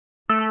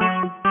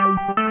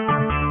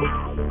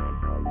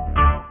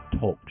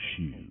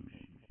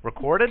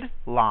Recorded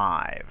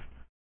live.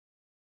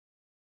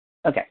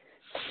 Okay,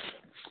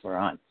 we're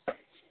on.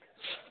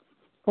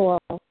 Cool.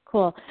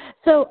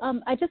 So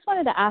I just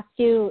wanted to ask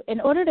you, in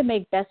order to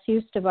make best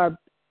use of our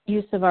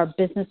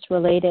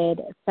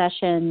business-related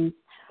sessions,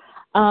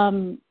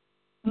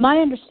 my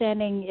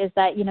understanding is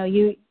that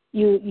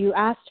you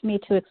asked me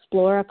to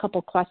explore a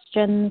couple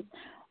questions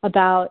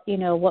about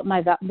what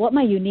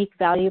my unique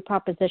value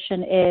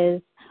proposition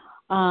is,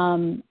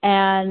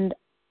 and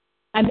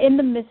I'm in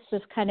the midst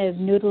of kind of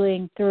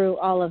noodling through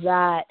all of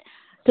that.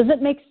 Does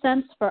it make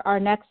sense for our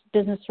next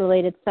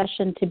business-related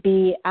session to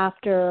be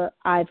after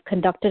I've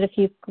conducted a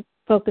few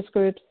focus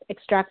groups,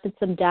 extracted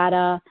some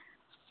data,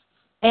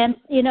 and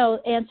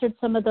answered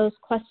some of those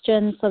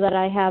questions so that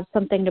I have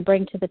something to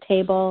bring to the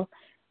table?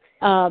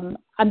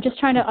 I'm just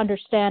trying to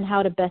understand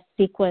how to best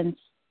sequence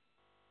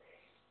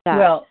that.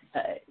 Well,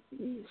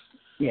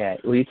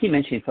 well, you keep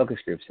mentioning focus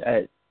groups.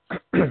 I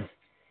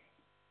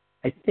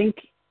think,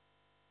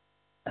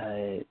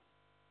 actually,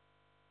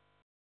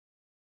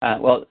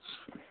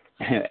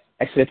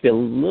 I have to be a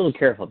little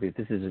careful because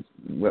this is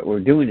what we're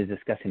doing is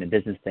discussing a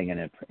business thing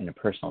in a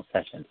personal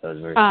session. So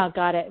we're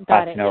got it.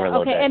 Yeah.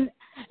 Okay,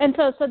 and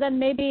so then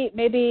maybe.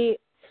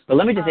 But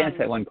let me just answer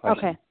that one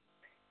question.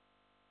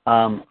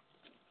 Okay.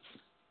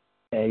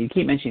 You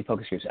keep mentioning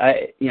focus groups.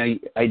 I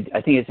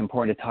think it's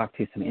important to talk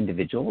to some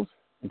individuals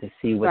and to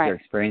see what their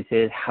experience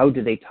is. How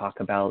do they talk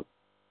about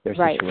their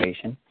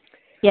situation?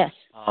 Yes.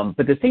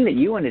 But the thing that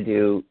you want to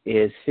do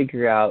is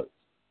figure out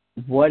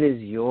what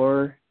is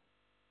your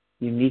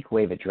unique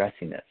way of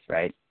addressing this,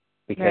 right?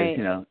 Because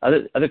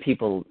other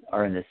people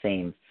are in the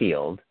same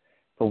field,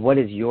 but what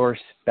is your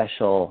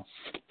special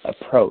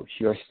approach,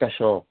 your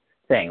special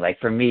thing? Like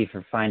for me,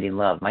 for finding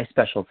love, my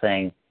special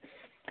thing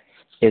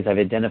is I've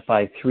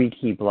identified 3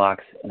 key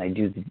blocks, and I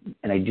do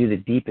the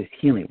deepest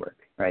healing work,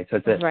 right?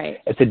 So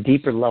it's a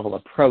deeper level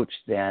approach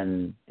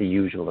than the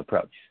usual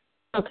approach.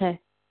 Okay.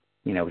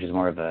 Which is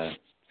more of a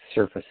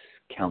surface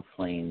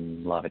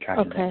counseling, law of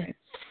attraction thing.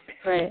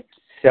 Right.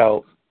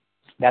 So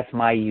that's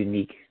my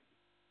unique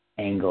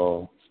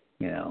angle,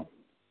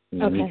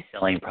 unique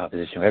selling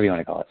proposition, whatever you want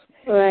to call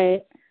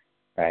it.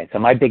 Right. So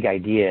my big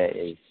idea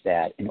is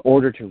that in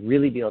order to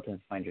really be able to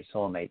find your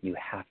soulmate, you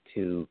have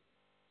to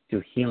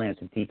do healing at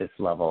the deepest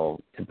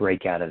level to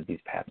break out of these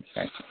patterns,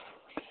 right?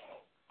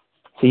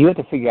 So you have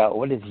to figure out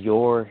what is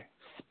your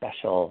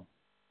special,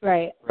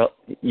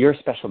 your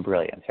special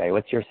brilliance, right?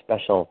 What's your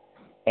special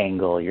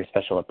angle, your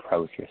special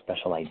approach, your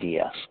special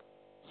idea?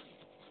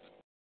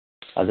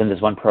 I was in this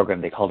one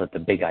program, they called it the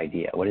big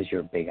idea. What is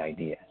your big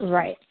idea?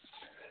 Right.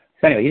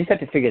 So anyway, you just have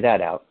to figure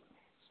that out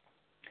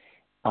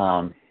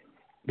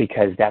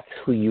because that's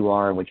who you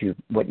are, what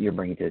you're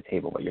bringing to the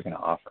table, what you're going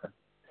to offer.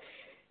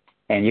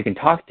 And you can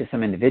talk to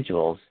some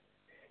individuals,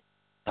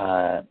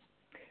 but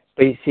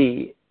you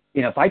see,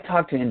 if I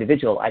talk to an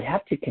individual, I'd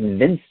have to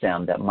convince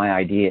them that my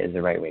idea is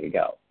the right way to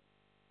go.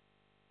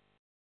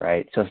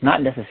 Right? So it's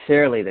not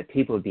necessarily that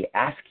people would be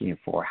asking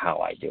for how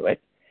I do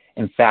it.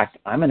 In fact,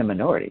 I'm in a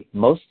minority.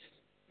 Most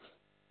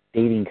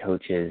dating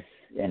coaches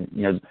and,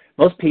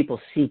 most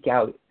people seek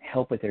out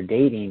help with their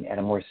dating at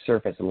a more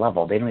surface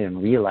level. They don't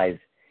even realize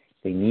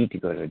they need to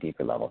go to a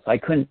deeper level. So I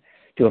couldn't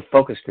do a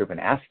focus group and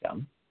ask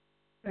them.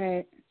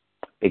 Right.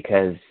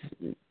 Because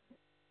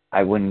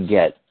they wouldn't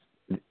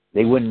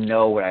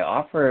know what I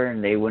offer,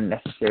 and they wouldn't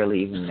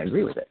necessarily even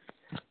agree with it.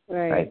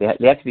 Right.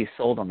 They have to be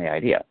sold on the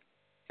idea.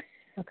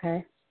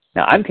 Okay.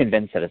 Now, I'm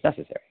convinced that it's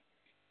necessary.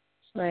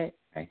 Right.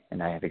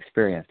 And I have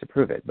experience to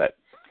prove it. But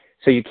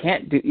so you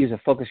can't use a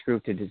focus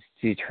group to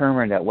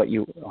determine that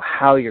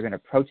how you're going to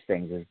approach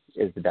things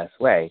is the best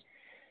way.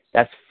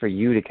 That's for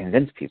you to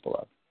convince people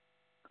of.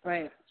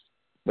 Right.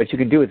 What you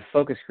can do with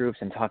focus groups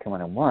and talking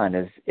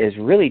one-on-one is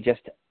really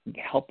just to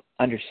help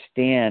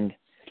understand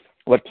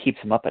what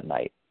keeps them up at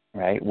night,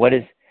 right?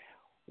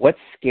 What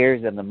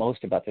scares them the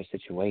most about their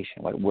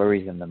situation? What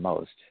worries them the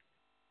most?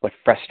 What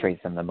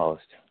frustrates them the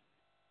most?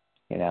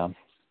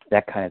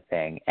 That kind of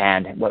thing.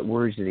 And what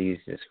words do they use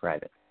to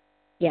describe it?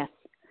 Yes.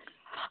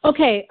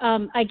 Okay,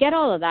 I get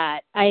all of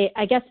that.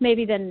 I guess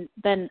maybe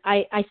then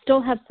I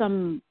still have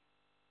some.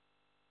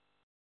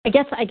 I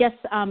guess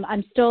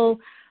I'm still,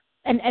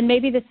 and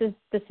maybe this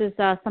is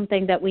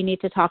something that we need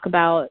to talk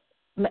about.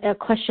 A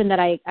question that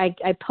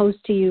I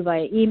posed to you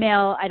by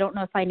email. I don't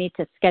know if I need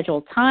to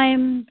schedule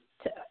time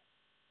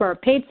for a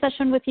paid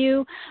session with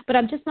you, but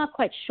I'm just not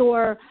quite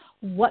sure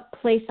what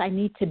place I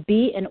need to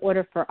be in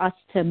order for us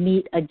to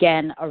meet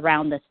again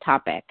around this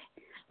topic.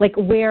 Like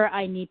where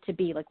I need to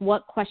be, like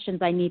what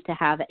questions I need to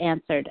have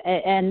answered.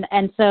 And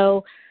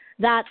so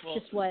that's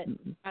just what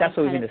I'm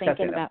kind of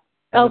thinking about.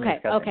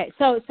 Okay.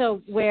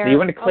 So where? So you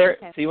want to clear.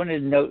 Okay. So you want to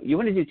know. You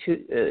want to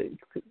do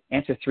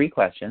answer 3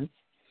 questions.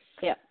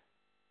 Yeah.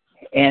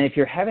 And if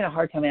you're having a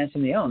hard time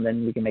answering your own,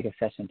 then we can make a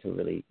session to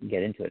really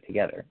get into it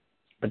together.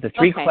 But the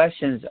 3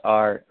 questions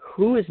are: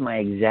 who is my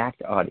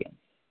exact audience?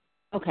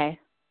 Okay.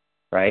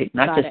 Right?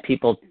 Not just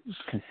people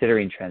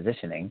considering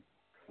transitioning.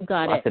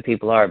 Lots of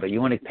people are, but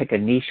you want to pick a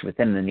niche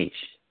within the niche.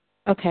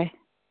 Okay.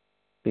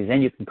 Because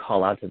then you can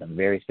call out to them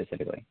very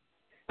specifically.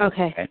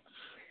 Okay.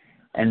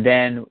 And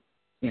then,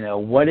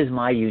 what is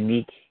my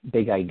unique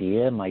big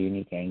idea, my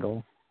unique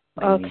angle,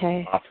 my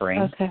unique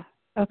offering? Okay.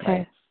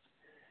 Right?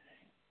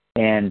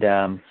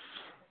 And,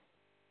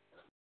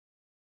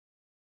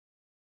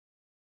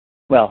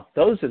 well,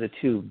 those are the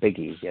two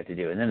biggies you have to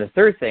do. And then the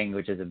third thing,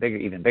 which is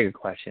even bigger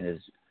question,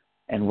 is,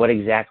 and what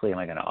exactly am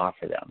I going to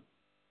offer them?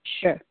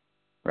 Sure.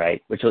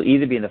 Right? Which will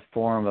either be in the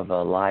form of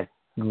a live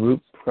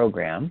group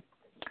program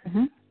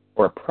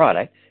or a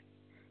product,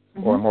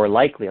 or more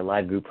likely a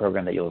live group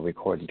program that you'll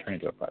record and turn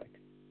into a product.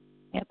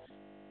 Yep.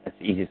 That's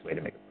the easiest way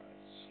to make a product.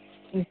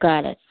 You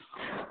got it.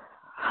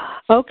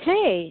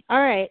 Okay.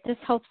 All right. This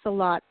helps a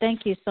lot.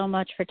 Thank you so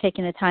much for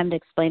taking the time to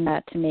explain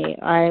that to me.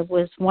 I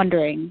was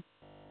wondering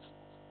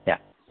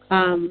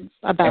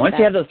about and once that.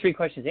 you have those three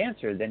questions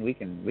answered, then we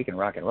can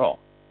rock and roll.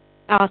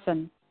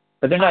 Awesome.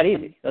 But they're not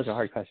easy. Those are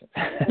hard questions.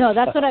 No,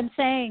 that's what I'm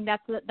saying.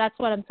 That's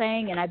what I'm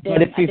saying. And I've been.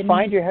 But if you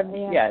find you're having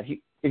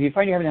if you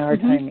find you're having a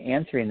hard time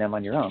answering them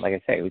on your own, like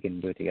I say, we can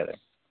do it together.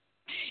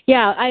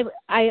 Yeah,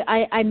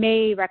 I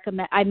may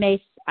recommend. I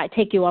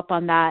take you up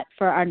on that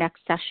for our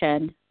next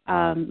session.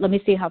 Let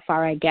me see how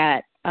far I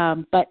get.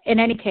 But in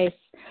any case,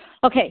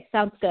 okay,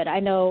 sounds good. I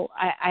know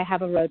I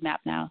have a roadmap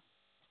now.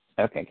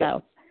 Okay, good.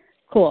 So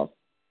cool.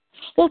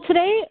 Well,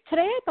 today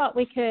I thought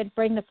we could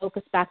bring the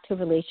focus back to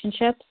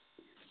relationships,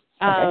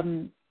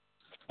 and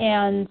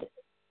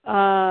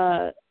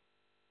not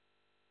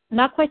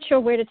quite sure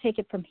where to take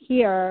it from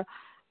here,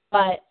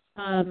 but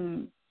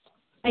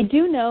I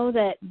do know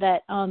that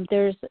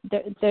there's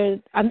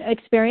I'm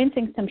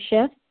experiencing some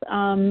shifts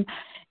and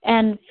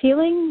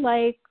feeling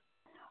like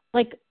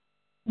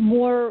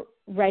more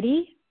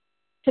ready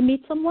to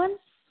meet someone.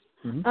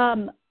 Let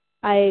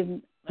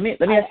me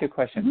ask you a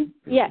question.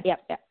 Yeah.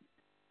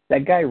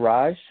 That guy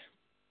Raj.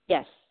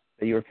 Yes.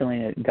 That you were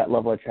feeling a gut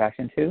level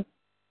attraction to.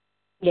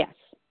 Yes.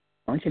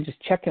 Why don't you just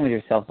check in with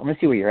yourself? I'm going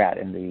to see where you're at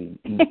in the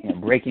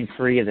breaking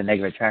free of the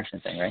negative attraction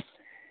thing, right?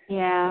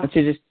 Yeah. Why don't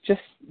you just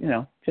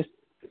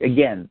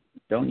again,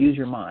 don't use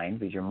your mind,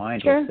 because your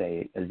mind will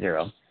say a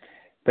 0.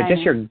 But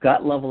just your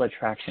gut level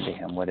attraction to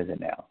him, what is it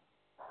now?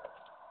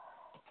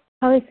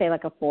 Probably say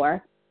like a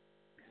 4.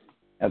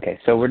 Okay,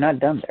 so we're not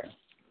done there.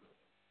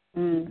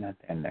 We're not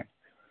done there.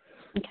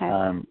 Okay.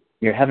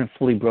 You haven't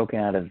fully broken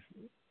out of,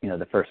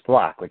 the first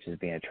block, which is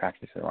being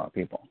attracted to the wrong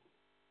people.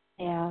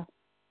 Yeah.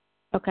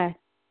 Okay.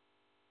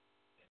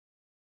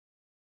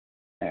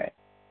 All right.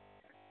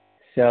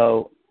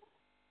 So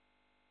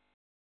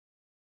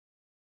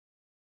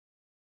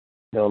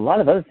there are a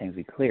lot of other things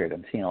we cleared.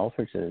 I'm seeing all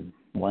sorts of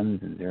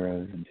 1s and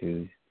 0s and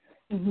 2s.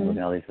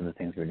 And all these other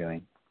things we're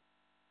doing.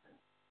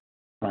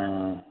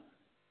 So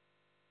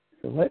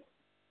what?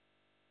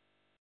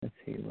 Let's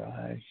see,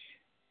 Raj.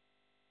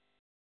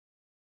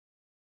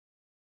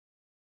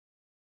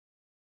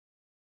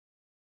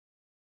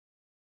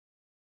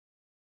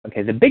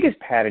 Okay, the biggest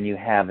pattern you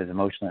have is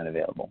emotionally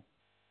unavailable.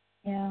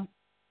 Yeah.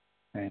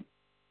 Right?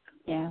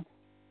 Yeah.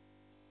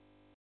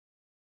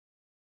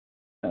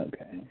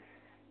 Okay.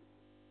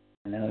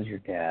 And that was your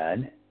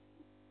dad.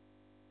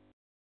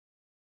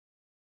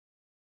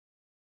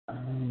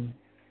 And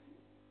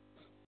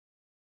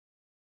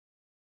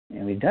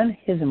we've done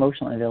his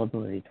emotional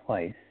unavailability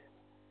twice.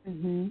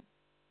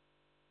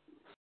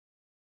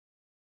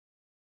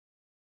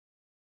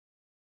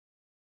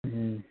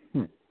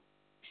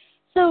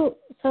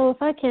 So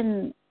if I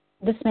can,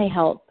 this may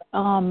help.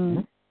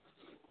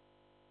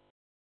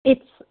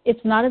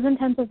 It's not as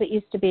intense as it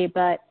used to be,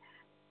 but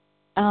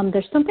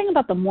there's something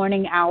about the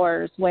morning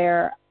hours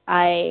where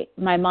my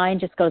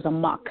mind just goes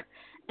amok,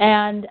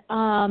 and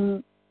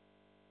I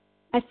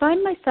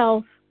find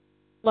myself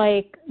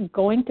like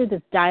going through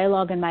this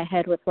dialogue in my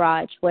head with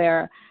Raj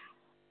where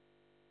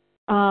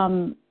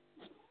I'm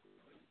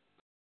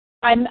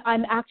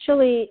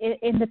actually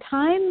in the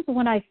times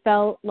when I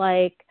felt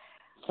like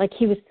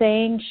he was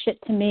saying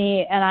shit to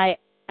me and I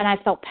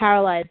felt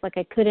paralyzed, like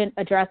I couldn't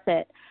address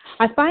it.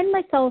 I find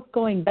myself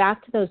going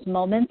back to those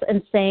moments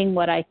and saying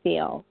what I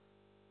feel.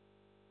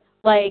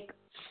 Like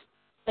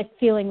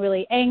feeling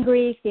really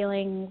angry,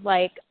 feeling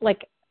like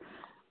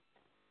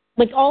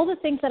all the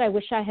things that I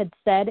wish I had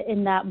said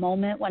in that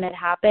moment when it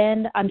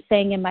happened, I'm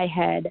saying in my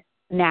head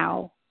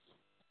now.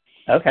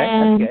 Okay,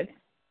 that's good.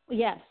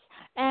 Yes.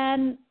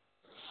 And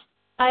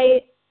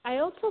I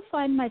also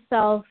find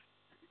myself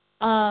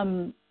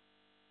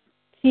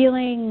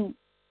feeling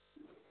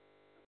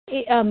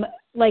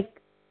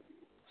like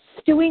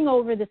stewing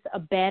over this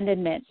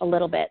abandonment a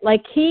little bit.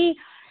 Like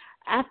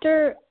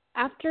after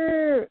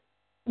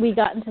we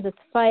got into this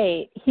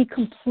fight, he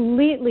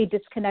completely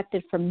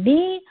disconnected from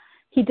me.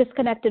 He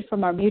disconnected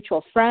from our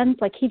mutual friends.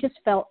 Like he just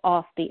fell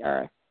off the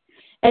earth.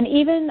 And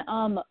even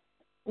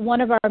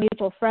one of our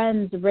mutual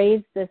friends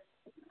raised this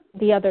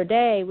the other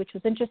day, which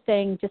was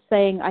interesting, just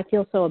saying, I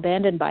feel so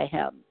abandoned by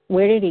him.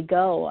 Where did he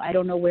go? I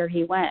don't know where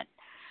he went.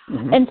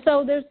 And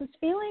so there's this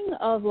feeling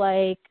of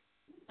like,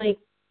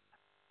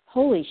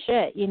 holy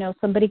shit,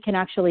 somebody can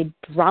actually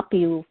drop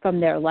you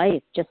from their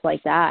life just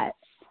like that.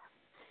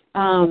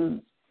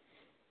 And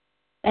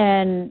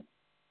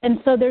And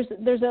so there's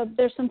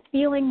some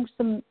feeling,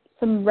 some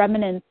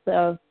remnants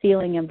of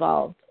feeling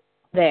involved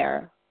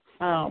there.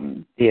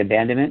 The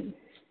abandonment?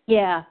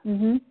 Yeah.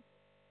 Mhm.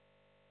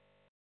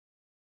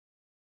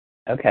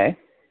 Okay.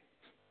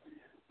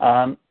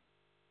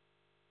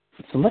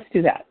 So let's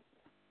do that.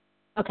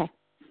 Okay.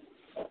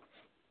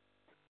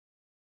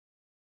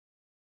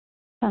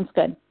 Sounds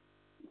good.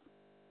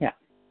 Yeah.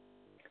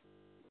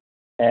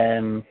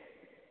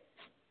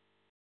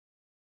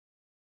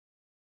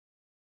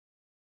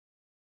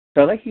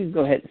 So I'd like you to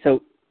go ahead.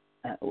 So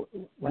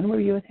when were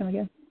you with him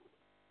again?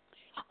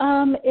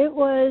 It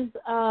was,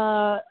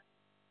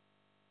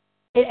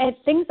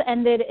 things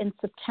ended in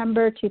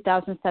September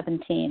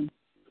 2017.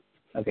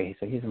 Okay,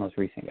 so he's the most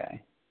recent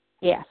guy.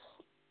 Yes.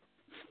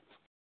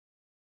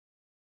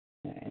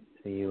 All right,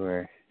 so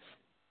you're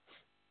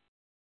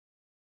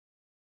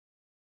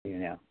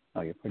now.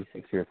 Oh, you're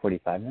 46. You're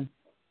 45 then?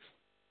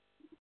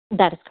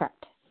 That is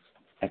correct.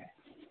 Okay.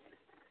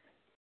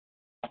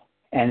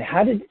 And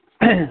how did,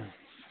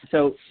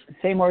 so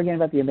say more again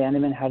about the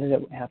abandonment. How did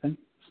it happen?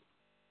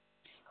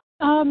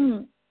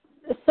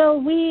 So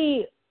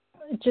we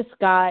just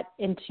got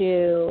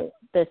into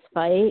this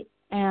fight,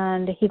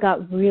 and he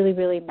got really,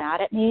 really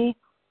mad at me,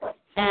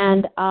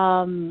 and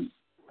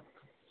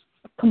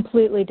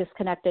completely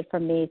disconnected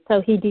from me.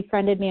 So he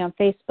defriended me on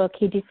Facebook.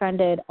 He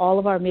defriended all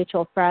of our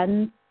mutual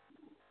friends.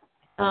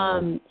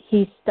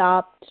 He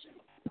stopped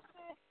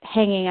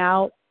hanging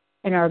out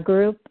in our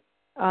group.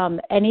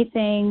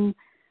 Anything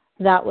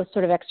that was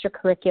sort of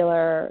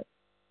extracurricular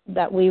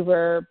that we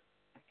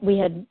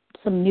had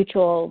some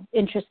mutual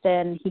interest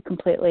in, he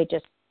completely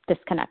just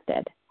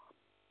disconnected.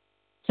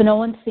 So no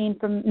one's seen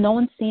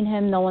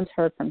him, no one's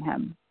heard from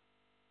him.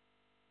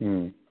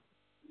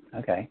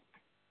 Okay.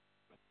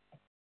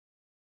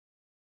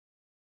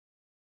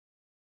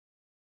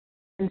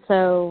 And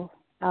so,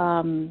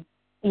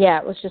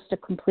 it was just a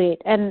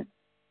complete, and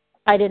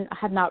I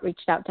had not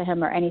reached out to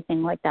him or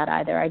anything like that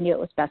either. I knew it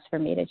was best for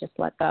me to just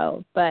let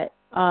go. But,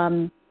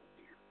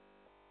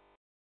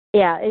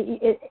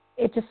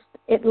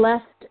 it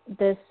left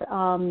this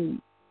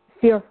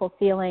fearful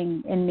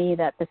feeling in me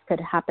that this could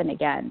happen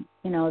again,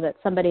 that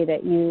somebody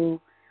that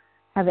you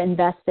have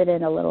invested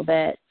in a little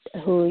bit,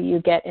 who you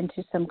get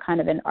into some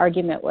kind of an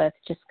argument with,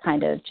 just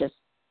kind of just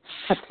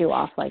cuts you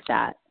off like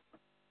that.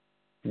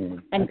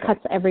 And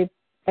cuts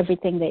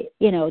everything that,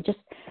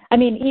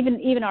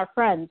 even our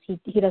friends,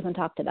 he doesn't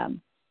talk to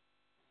them.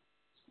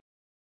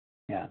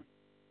 Yeah.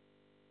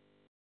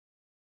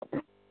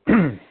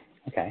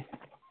 Okay.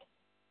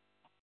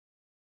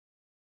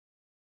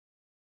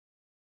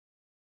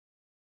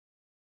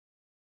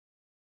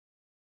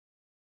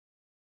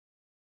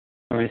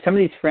 I mean, some of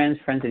these friends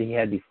that he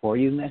had before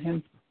you met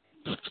him?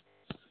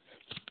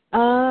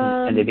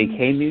 And they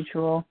became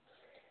mutual?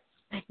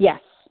 Yes.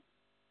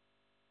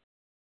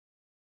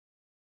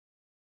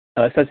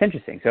 So it's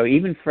interesting. So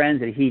even friends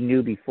that he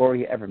knew before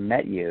he ever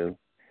met you,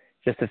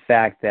 just the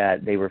fact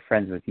that they were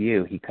friends with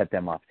you, he cut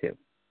them off too.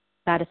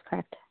 That is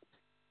correct.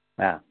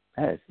 Wow.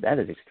 That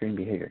is extreme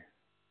behavior.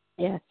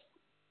 Yes.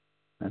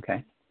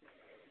 Okay.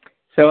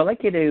 So I'd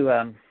like you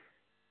to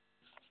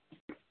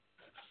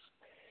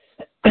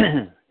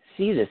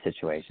see this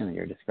situation that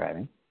you're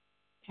describing.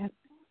 Yep.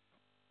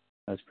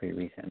 That was pretty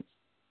recent.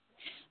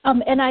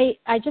 And I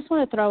just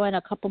want to throw in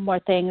a couple more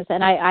things,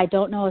 and I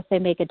don't know if they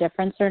make a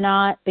difference or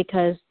not,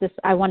 because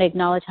I want to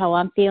acknowledge how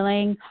I'm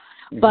feeling.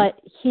 Mm-hmm. But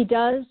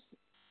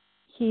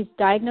he's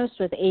diagnosed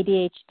with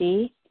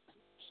ADHD.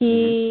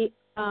 He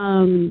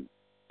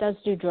does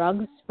do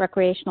drugs,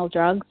 recreational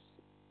drugs.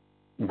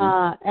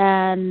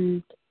 Mm-hmm.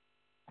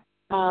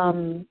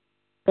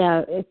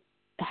 It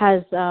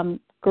has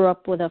grew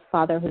up with a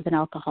father who's an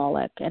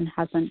alcoholic and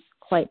hasn't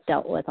quite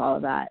dealt with all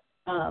of that.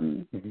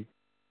 Mm-hmm.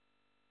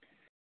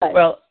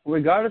 Well,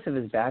 regardless of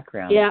his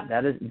background,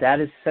 that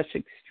is such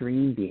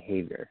extreme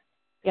behavior.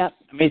 Yep.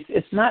 I mean,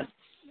 it's not,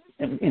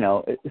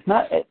 it's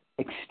not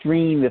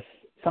extreme if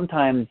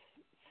sometimes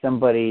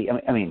somebody,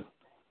 I mean,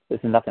 this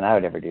is nothing I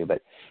would ever do,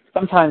 but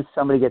sometimes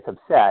somebody gets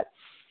upset.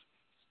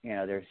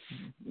 They're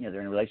in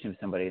a relationship with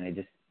somebody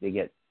and they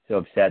get so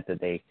upset that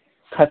they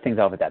cut things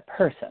off with that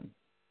person.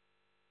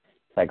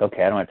 It's like,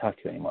 okay, I don't want to talk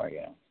to you anymore.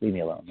 Leave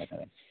me alone, that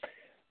kind of thing.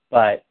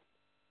 But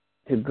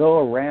to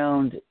go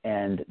around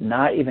and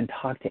not even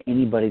talk to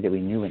anybody that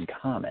we knew in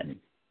common,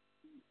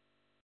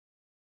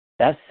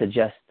 that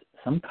suggests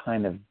some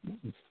kind of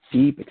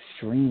deep,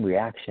 extreme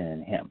reaction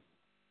in him.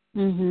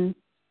 Mm-hmm.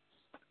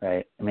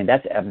 Right? I mean,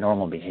 that's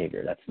abnormal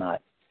behavior. That's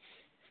not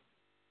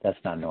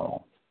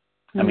normal.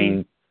 Mm-hmm. I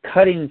mean,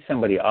 cutting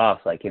somebody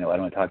off, like, I don't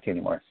want to talk to you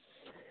anymore.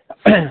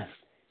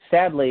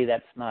 Sadly,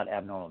 that's not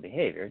abnormal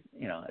behavior.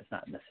 It's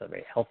not necessarily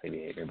very healthy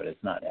behavior, but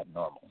it's not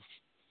abnormal.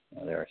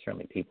 There are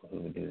certainly people who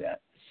would do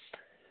that.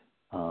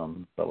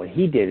 But what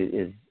he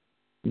did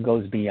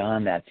goes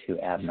beyond that to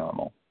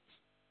abnormal,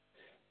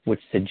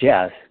 which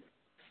suggests,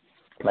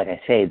 like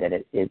I say, that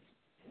it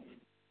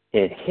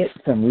hit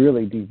some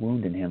really deep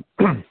wound in him.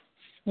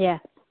 Yeah.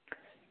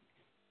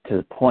 To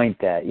the point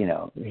that,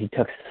 he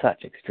took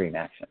such extreme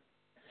action.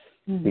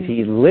 Because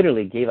he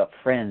literally gave up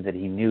friends that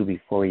he knew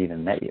before he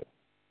even met you,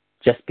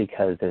 just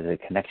because there's a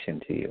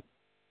connection to you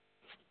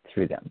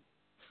through them.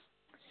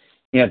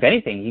 If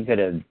anything, he could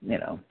have,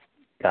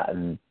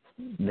 gotten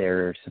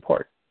their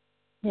support.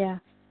 Yeah.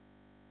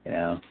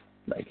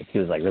 Like if he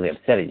was like really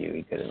upset at you,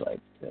 he could have like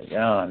said,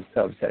 I'm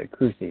so upset at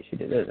Kruti, she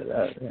did this.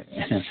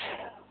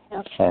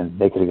 Yep. And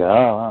they could have gone,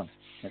 wow,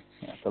 I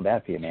feel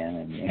bad for you, man.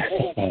 And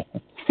Yeah.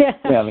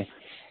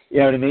 you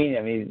know what I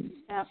mean?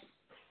 Yeah.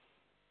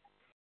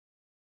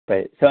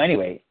 But so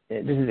anyway,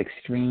 this is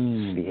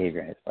extreme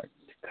behavior on his part,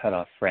 to cut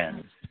off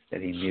friends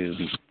that he knew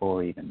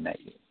before he even met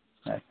you.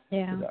 That's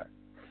bizarre.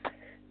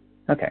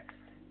 Okay.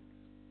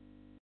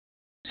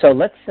 So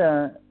let's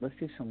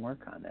do some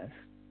work on this.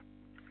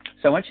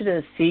 So I want you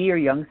to see your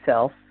young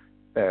self,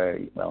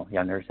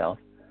 younger self,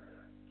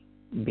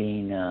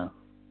 being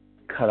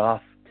cut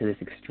off to this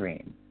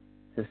extreme.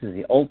 This is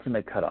the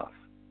ultimate cutoff.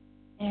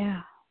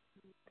 Yeah.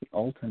 The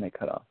ultimate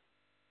cutoff.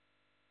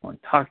 I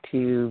want to talk to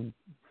you,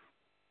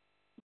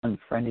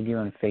 unfriended you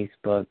on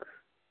Facebook,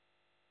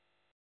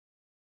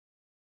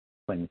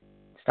 when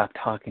stop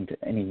talking to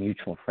any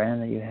mutual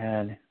friend that you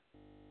had.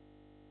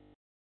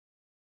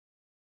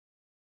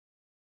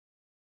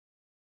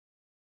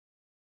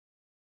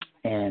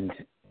 And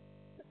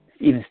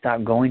even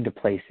stop going to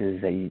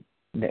places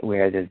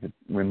where there's a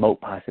remote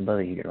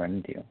possibility you could run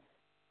into you.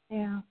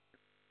 Yeah.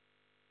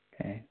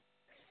 Okay.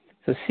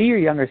 So see your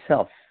younger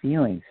self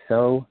feeling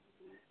so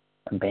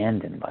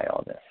abandoned by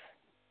all this.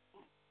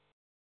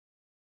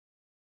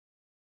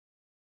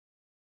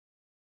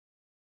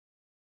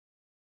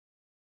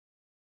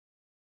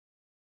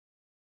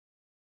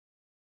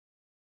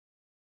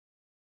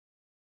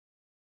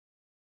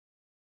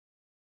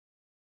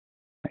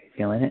 Are you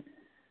feeling it?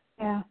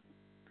 Yeah.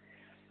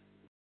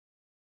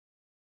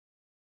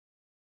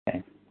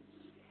 Okay.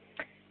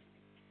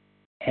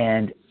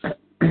 And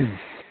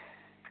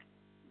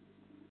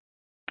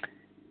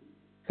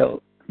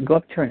so go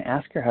up to her and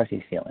ask her how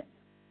she's feeling.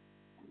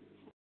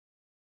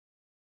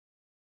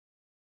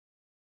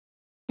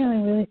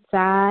 Feeling really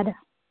sad.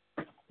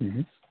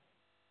 Mm-hmm.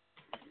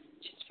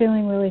 She's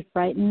feeling really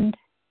frightened.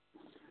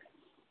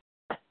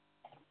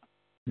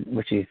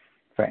 What she's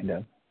frightened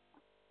of.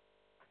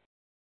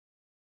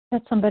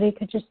 That somebody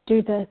could just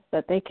do this,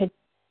 that they could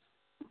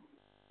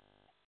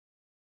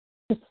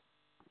just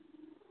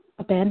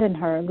abandon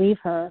her, leave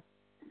her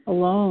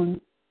alone.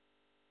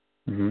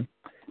 Mm-hmm.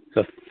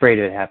 So afraid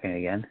of it happening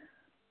again.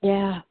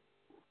 Yeah.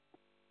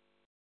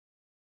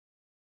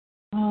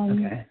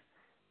 Okay.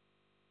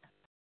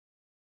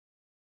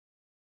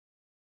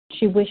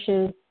 She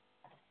wishes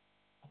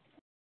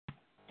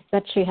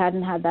that she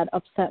hadn't had that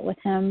upset with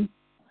him,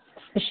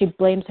 because she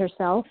blames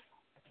herself.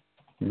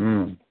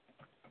 Mm.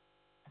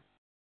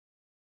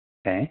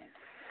 Okay.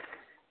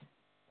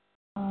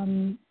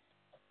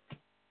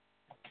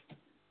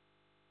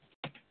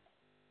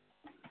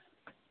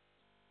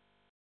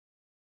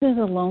 There's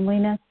a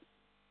loneliness,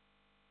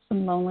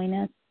 some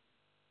loneliness.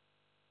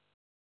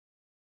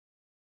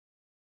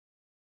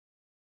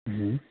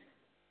 Mm-hmm.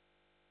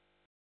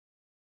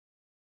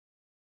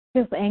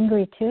 Feels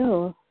angry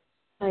too.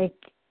 Like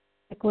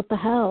what the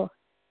hell?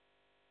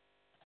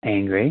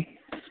 Angry.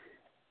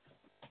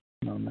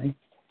 Lonely.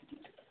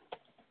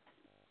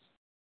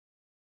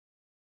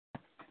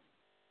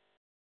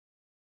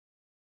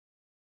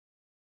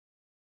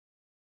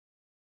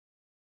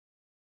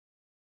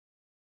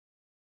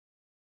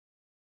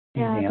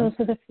 Yeah,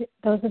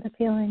 those are the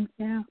feelings.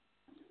 Yeah.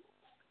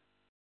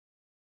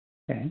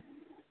 Okay.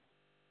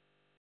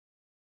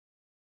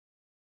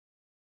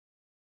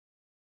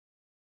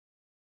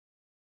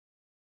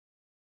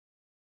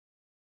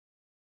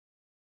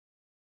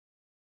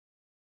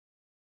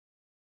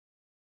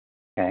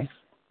 Okay.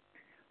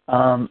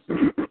 How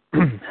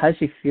does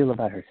she feel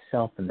about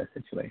herself in this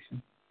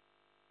situation?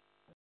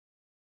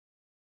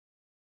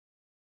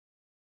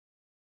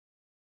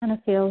 Kind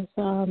of feels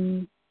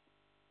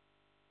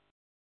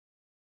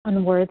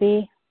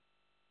unworthy.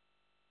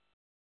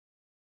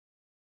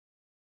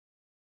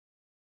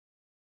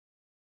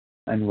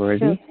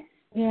 Unworthy?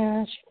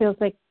 She feels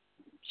like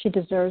she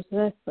deserves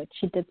this, like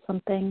she did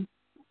something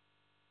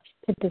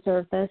to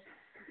deserve this.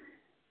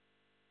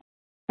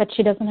 But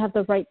she doesn't have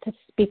the right to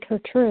speak her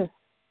truth,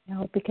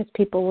 because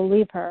people will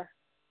leave her.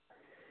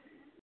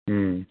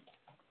 Hmm.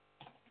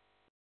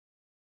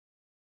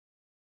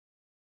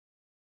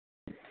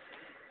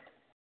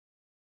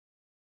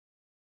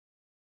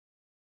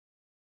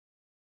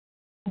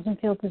 Doesn't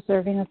feel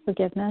deserving of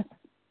forgiveness.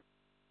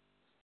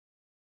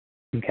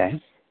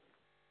 Okay.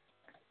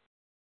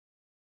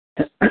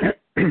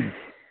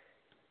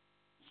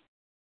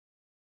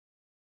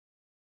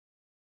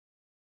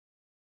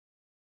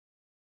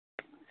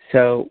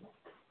 So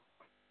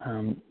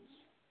we're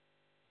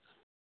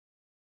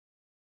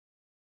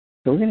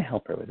going to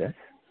help her with this.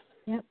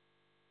 Yep.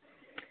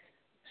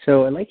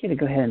 So I'd like you to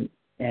go ahead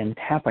and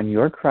tap on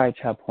your cry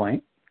child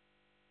point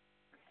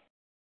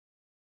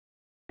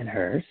and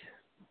hers.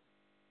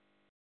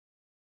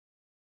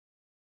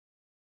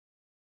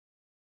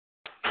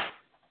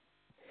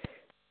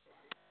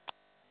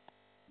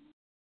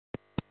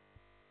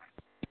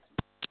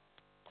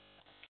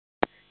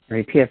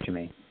 Repeat after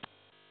me.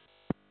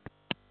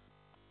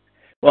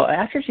 Well,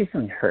 after she's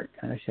feeling hurt,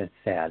 I know she said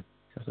sad.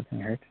 She's also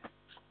feeling hurt.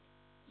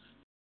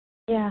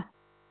 Yeah.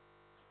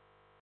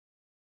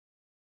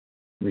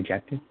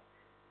 Rejected?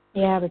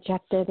 Yeah,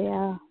 rejected,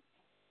 yeah.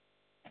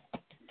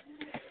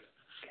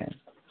 Okay.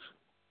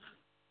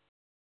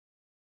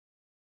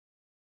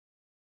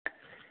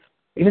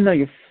 Even though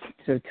you're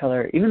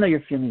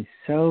feeling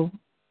so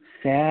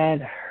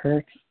sad,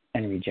 hurt,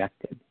 and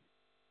rejected.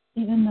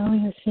 Even though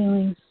you're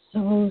feeling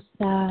so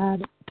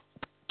sad,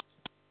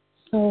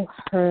 so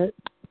hurt,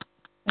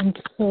 and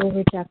so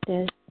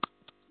rejected.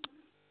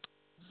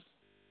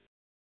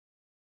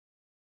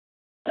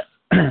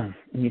 And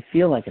you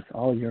feel like it's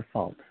all your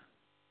fault.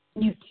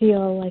 You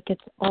feel like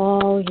it's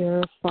all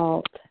your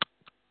fault.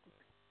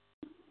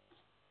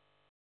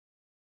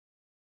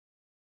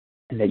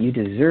 And that you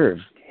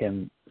deserved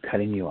him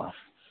cutting you off.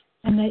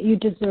 And that you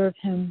deserve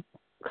him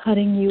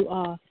cutting you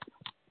off.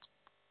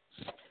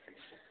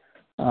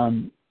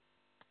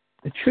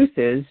 The truth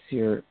is,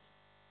 you're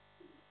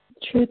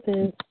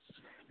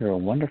a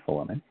wonderful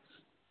woman.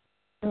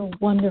 You're a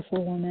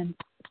wonderful woman.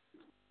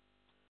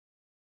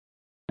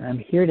 And I'm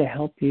here to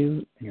help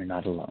you, and you're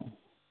not alone.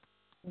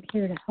 I'm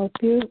here to help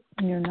you,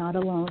 and you're not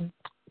alone.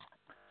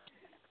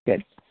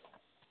 Good.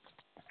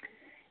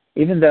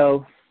 Even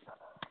though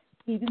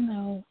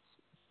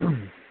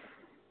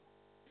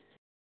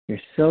you're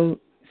so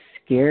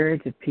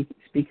scared to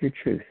speak your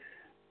truth.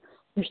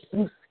 You're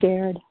so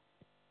scared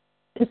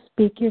to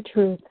speak your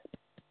truth.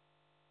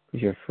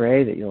 Because you're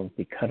afraid that you'll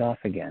be cut off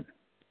again.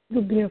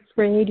 You'll be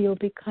afraid you'll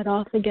be cut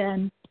off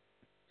again.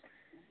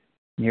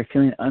 And you're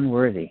feeling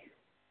unworthy.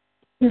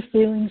 You're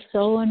feeling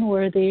so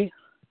unworthy.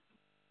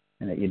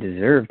 And that you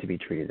deserve to be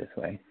treated this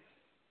way.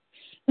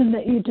 And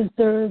that you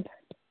deserve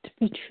to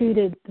be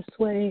treated this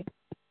way.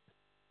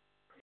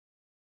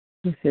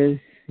 The truth is,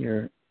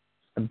 you're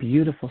a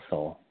beautiful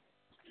soul.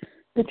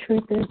 The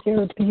truth is,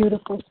 you're a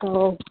beautiful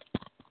soul.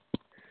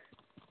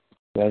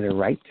 Who has a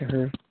right to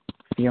her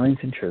feelings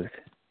and truth.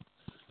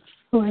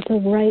 Who has a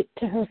right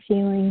to her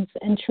feelings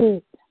and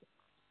truth.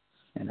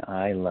 And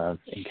I love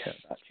and care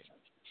about you.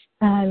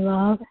 And I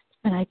love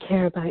and I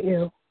care about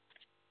you.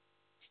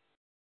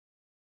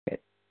 Good.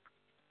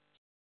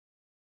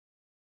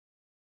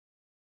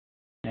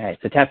 All right,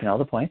 so tapping all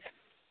the points.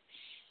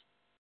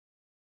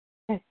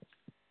 Okay.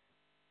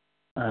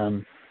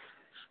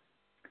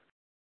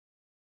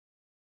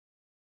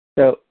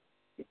 So,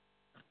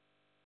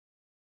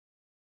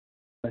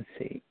 let's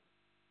see.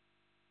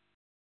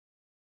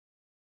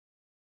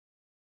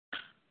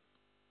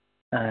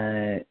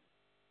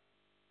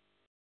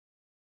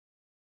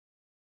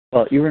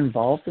 Well, you were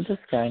involved with this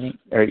guy,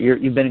 or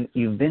you've been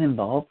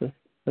involved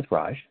with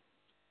Raj.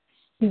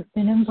 You've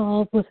been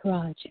involved with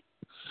Raj.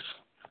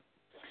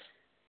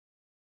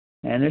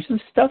 And there's some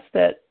stuff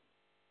that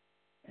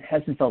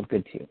hasn't felt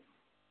good to you.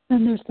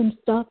 And there's some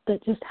stuff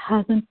that just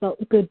hasn't felt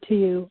good to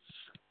you.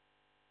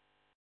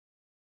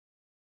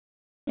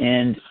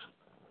 And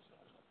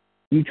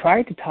you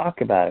tried to talk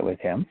about it with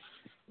him.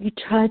 You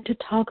tried to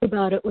talk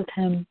about it with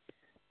him.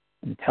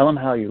 And tell him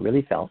how you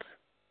really felt.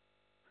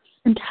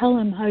 And tell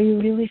him how you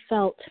really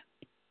felt.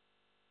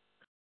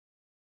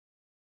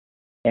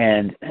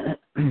 And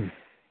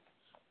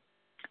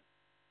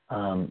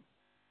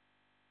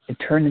it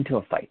turned into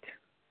a fight.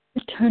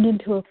 It turned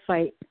into a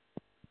fight.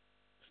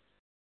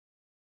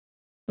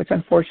 Which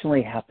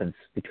unfortunately happens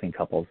between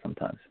couples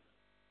sometimes.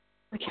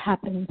 Which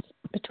happens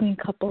between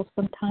couples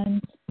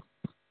sometimes.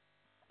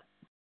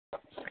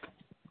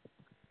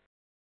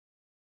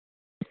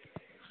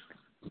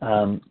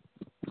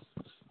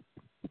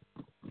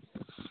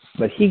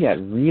 But he got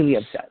really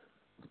upset.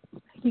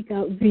 He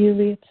got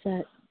really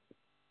upset.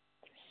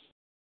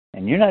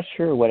 And you're not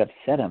sure what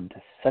upset him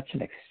to such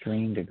an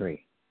extreme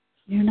degree.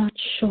 You're not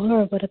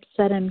sure what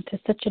upset him to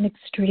such an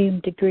extreme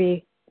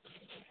degree.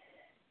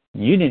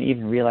 You didn't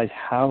even realize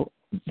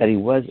that he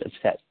was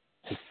upset.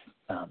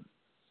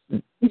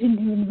 You didn't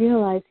even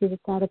realize he was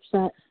that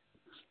upset.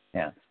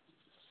 Yeah.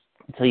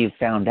 Until you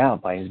found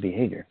out by his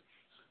behavior.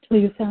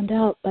 Until you found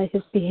out by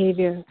his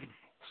behavior.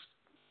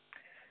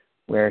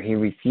 Where he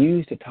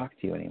refused to talk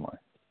to you anymore.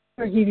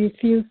 Where he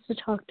refused to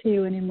talk to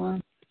you anymore.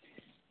 And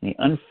he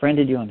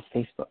unfriended you on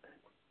Facebook.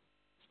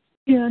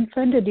 He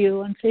unfriended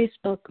you on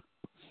Facebook.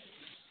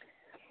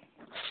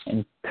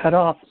 And cut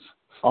off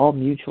all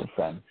mutual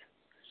friends.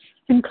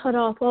 And cut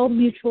off all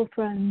mutual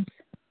friends.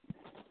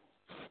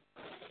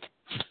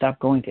 Stop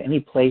going to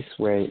any place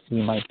where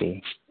you might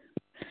be.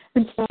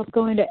 And stop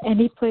going to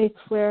any place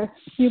where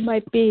you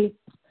might be.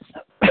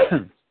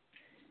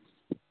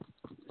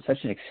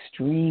 Such an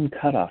extreme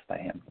cutoff by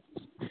him.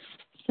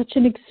 Such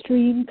an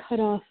extreme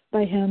cutoff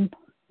by him.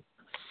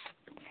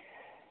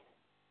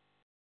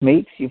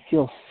 Makes you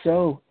feel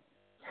so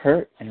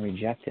hurt and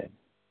rejected.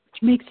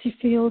 Which makes you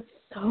feel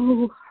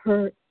so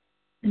hurt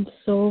and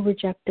so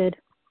rejected.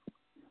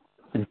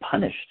 And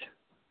punished.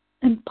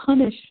 And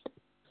punished.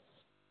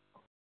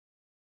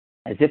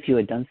 As if you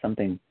had done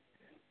something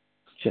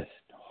just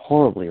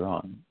horribly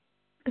wrong.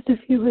 As if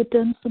you had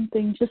done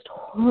something just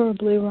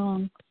horribly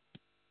wrong.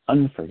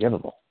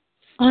 Unforgivable.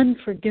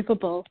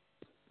 Unforgivable.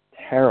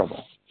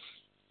 Terrible.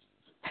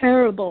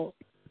 Terrible.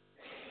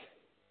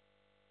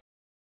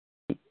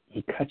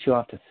 He cut you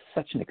off to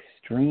such an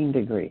extreme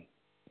degree.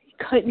 He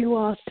cut you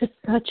off to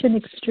such an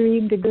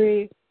extreme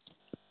degree.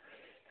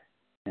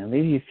 And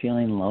leaves you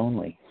feeling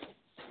lonely.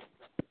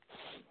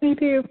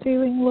 Maybe you're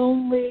feeling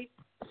lonely.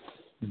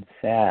 And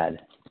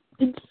sad.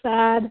 And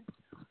sad.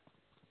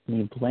 And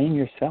you blame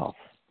yourself.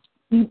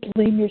 You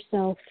blame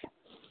yourself.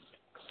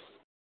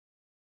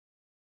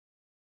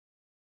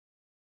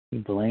 You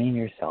blame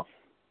yourself.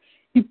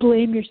 You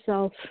blame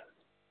yourself.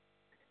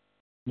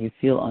 You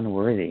feel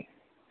unworthy.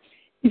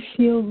 You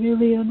feel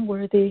really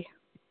unworthy.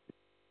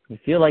 You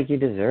feel like you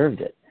deserved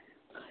it.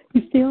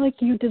 You feel like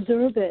you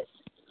deserve it.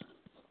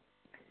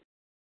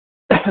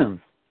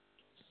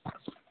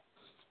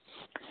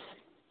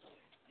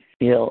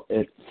 Feel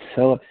it's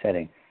so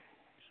upsetting.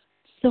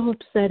 So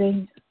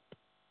upsetting.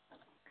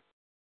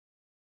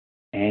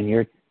 And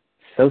you're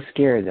so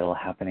scared that it'll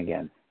happen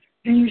again.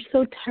 And you're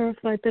so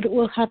terrified that it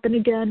will happen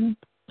again.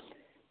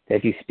 That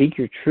if you speak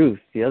your truth,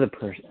 the other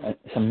person,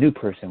 some new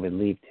person would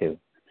leave too.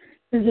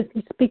 As if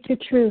you speak your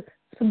truth,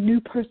 some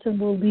new person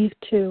will leave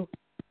too.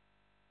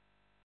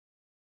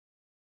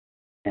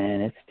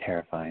 And it's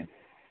terrifying.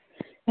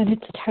 And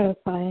it's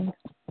terrifying.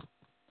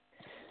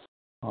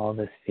 All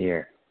this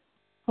fear.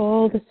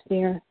 All this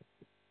fear.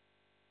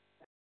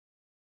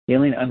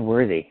 Feeling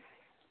unworthy.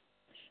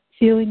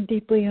 Feeling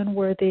deeply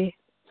unworthy.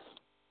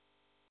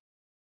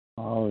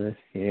 All this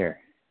fear.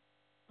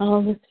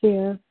 All this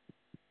fear.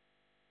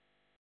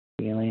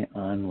 Feeling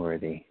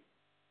unworthy.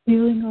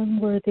 Feeling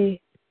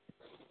unworthy.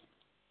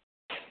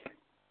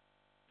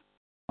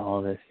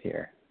 All this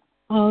fear.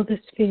 All this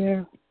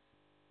fear.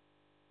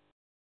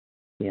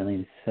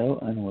 Feeling so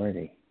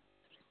unworthy.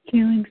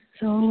 Feeling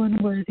so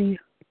unworthy.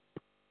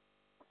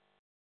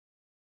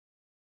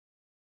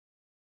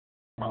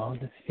 All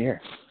this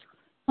fear.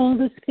 All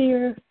this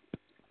fear.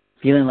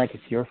 Feeling like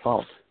it's your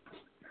fault.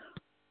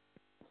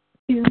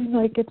 Feeling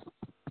like it's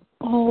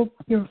all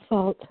your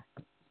fault.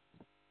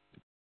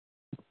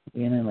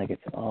 Feeling like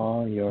it's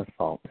all your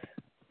fault.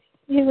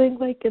 Feeling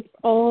like it's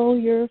all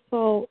your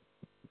fault.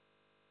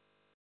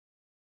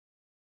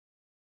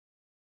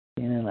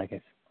 Feeling like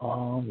it's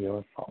all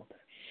your fault.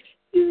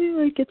 Feeling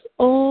like it's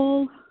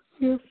all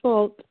your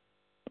fault.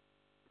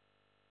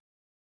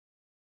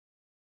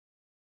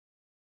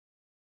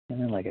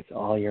 Feeling like it's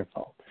all your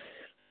fault.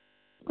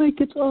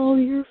 Like it's all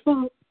your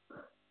fault.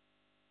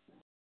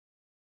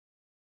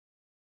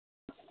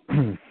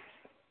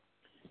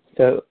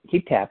 So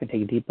keep tapping,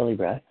 take a deep belly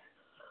breath.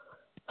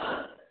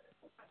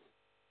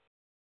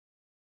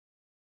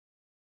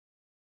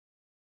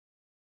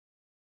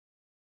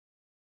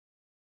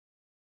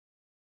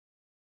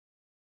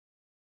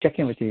 Check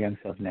in with your young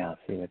self now,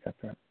 see what's up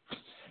there.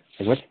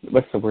 Like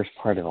what's the worst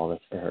part of all this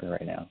for her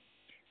right now?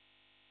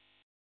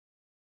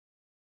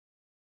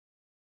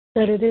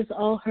 That it is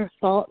all her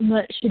fault and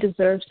that she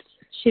deserves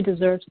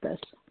this.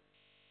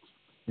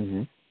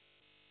 Mm-hmm.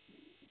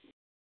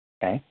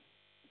 Okay.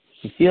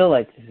 You feel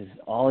like this is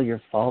all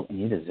your fault and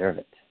you deserve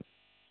it.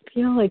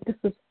 Feel like this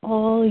is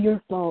all your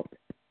fault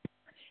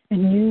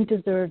and you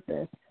deserve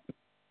this.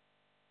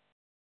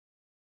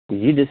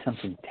 Because you did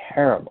something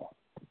terrible.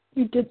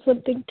 You did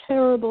something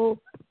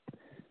terrible.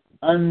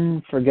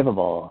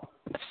 Unforgivable.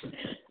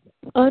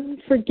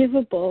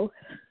 Unforgivable.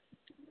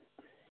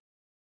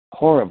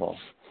 Horrible.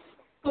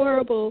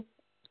 Horrible.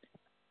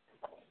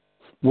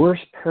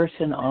 Worst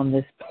person on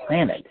this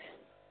planet.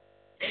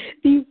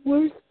 The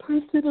worst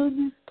person on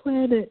this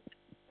planet.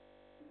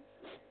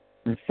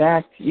 In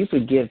fact, you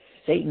could give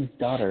Satan's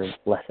daughter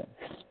lessons.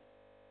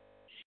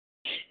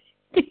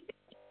 In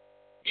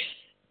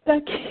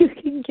fact, you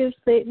can give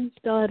Satan's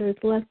daughters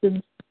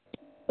lessons.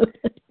 In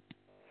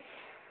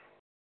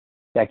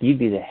fact, you'd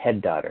be the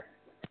head daughter.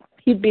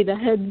 You'd be the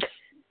head.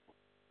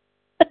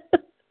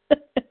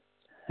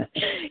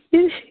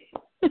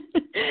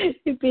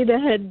 You'd be the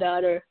head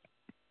daughter.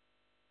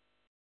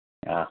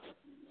 Yeah.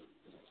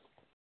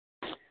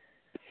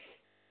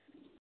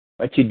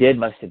 What you did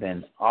must have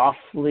been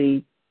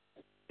awfully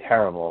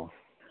terrible.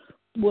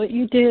 What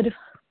you did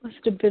must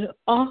have been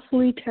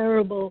awfully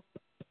terrible.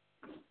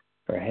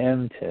 For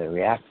him to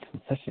react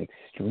in such an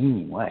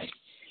extreme way.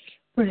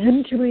 For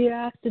him to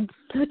react in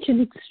such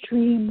an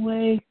extreme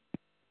way.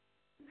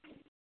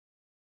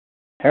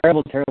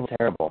 Terrible, terrible,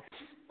 terrible.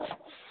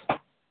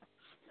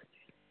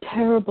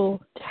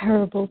 Terrible,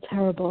 terrible,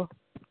 terrible.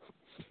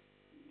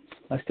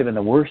 Must have been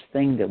the worst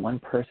thing that one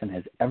person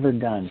has ever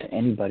done to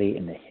anybody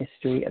in the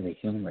history of the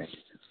human race.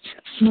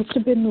 Must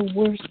have been the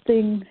worst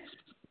thing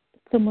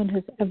someone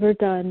has ever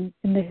done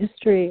in the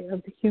history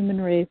of the human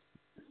race.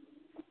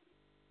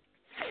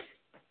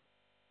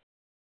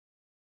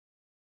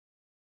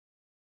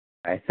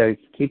 All right, so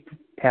keep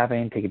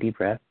tapping, take a deep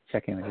breath,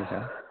 check in with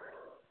yourself.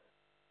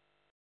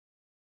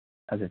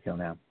 How does it feel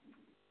now?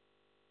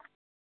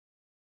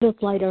 Feels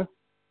lighter.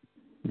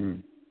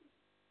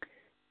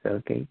 So,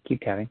 okay,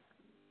 keep tapping.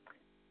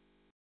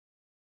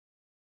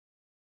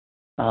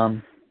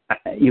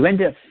 You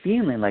end up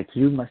feeling like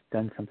you must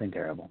have done something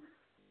terrible.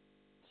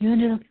 You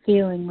ended up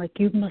feeling like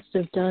you must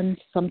have done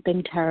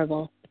something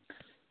terrible.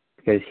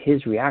 Because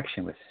his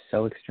reaction was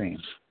so extreme.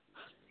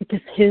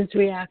 Because his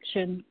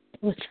reaction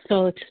was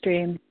so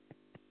extreme.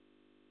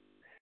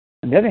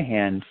 On the other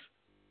hand,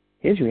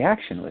 his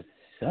reaction was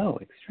so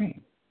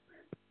extreme.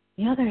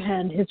 On the other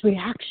hand, his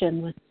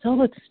reaction was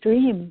so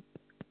extreme.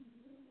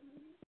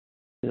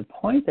 To the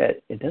point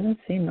that it doesn't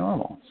seem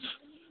normal.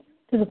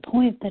 To the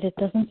point that it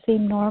doesn't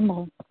seem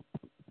normal.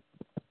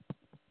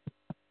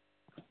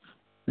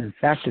 In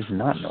fact, it's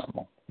not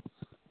normal.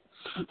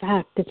 In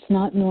fact, it's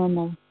not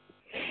normal.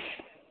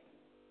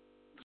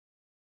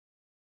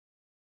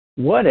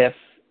 What if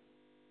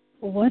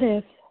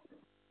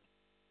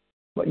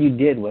what you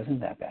did wasn't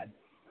that bad?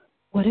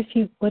 What if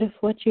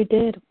what you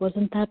did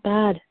wasn't that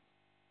bad?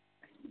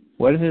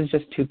 What if it was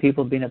just two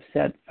people being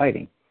upset,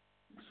 fighting?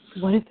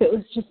 What if it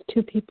was just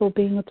two people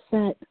being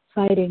upset,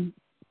 fighting?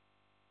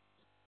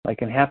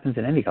 Like it happens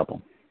in any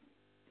couple.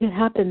 It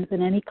happens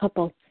in any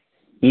couple.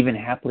 Even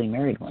happily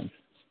married ones.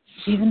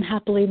 Even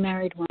happily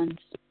married ones.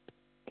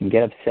 Can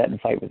get upset and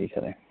fight with each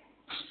other.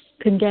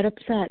 Can get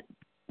upset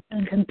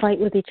and can fight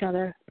with each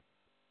other.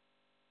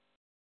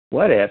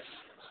 What if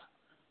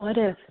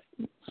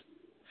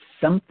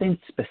something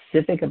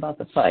specific about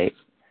the fight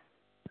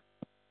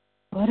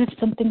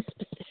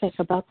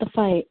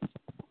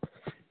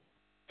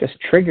just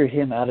triggered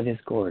him out of his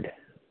gourd?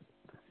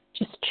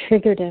 Just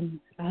triggered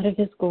him out of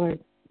his gourd.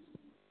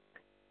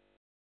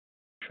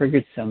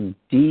 Triggered some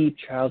deep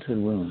childhood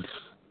wound.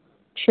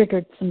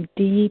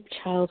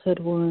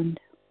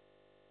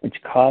 Which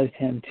caused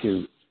him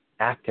to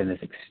act in this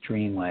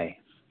extreme way.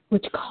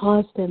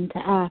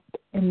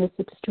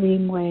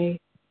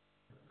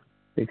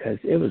 Because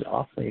it was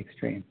awfully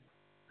extreme.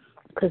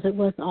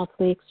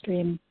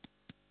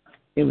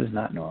 It was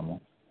not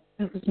normal.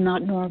 In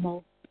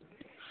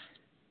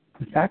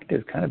fact, it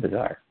was kind of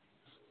bizarre.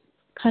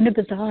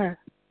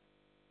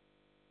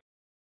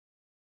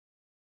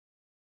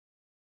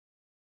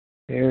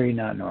 Very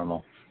not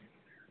normal.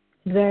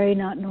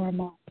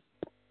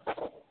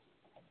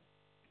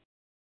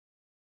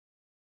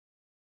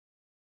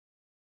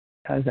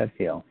 How does that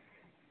feel?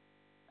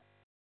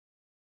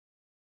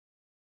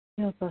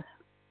 Feels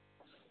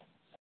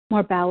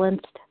more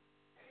balanced.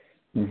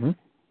 Mm-hmm.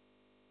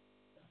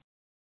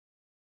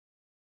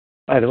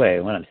 By the way,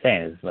 what I'm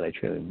saying is what I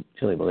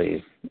truly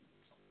believe.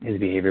 His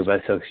behavior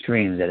was so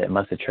extreme that it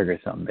must have triggered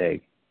something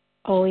big.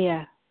 Oh,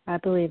 yeah. I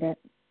believe it.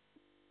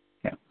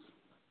 Yeah.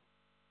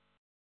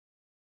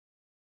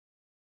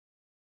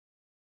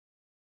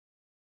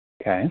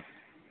 Okay.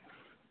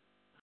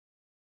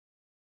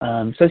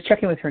 So let's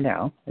check in with her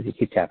now as you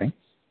keep tapping.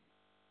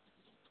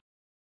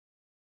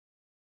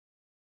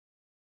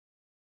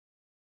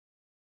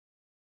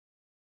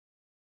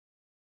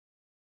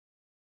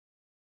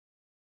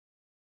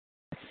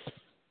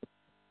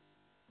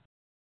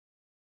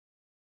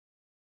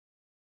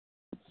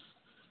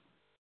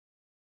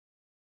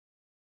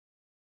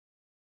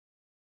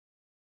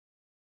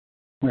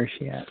 Where's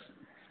she at?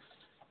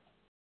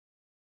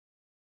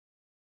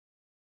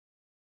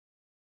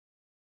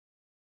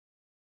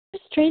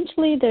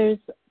 Strangely, there's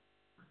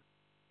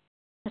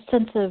a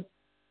sense of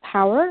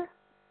power.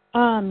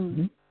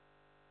 And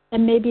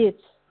maybe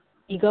it's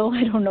ego.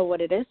 I don't know what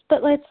it is.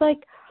 But it's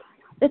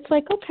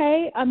like,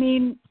 okay, I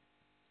mean,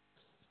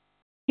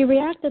 he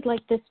reacted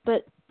like this,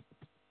 but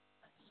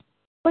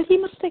he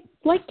must have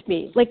liked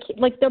me. Like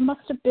there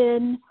must have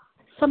been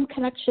some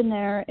connection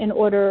there in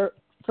order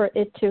for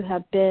it to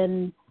have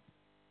been,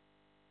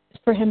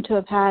 for him to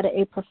have had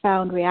a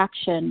profound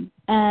reaction.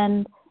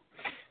 And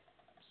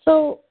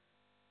so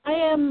I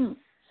am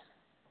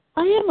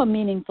a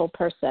meaningful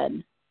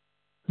person.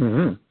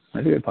 Mm-hmm.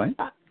 That's a good point.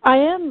 I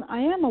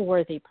am a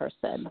worthy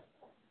person.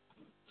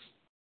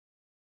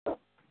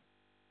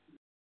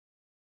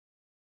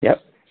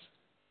 Yep.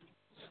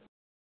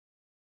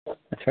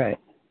 That's right.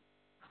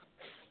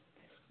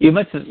 You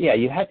must have,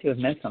 you had to have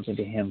meant something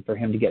to him for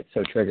him to get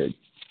so triggered.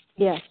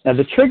 Yes. Now,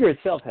 the trigger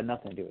itself had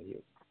nothing to do with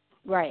you.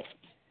 Right.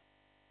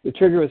 The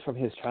trigger was from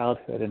his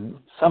childhood, and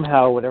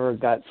somehow whatever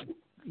got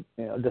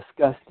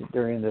discussed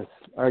during this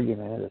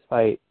argument, this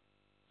fight,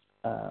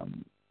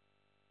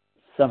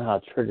 somehow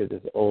triggered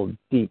this old,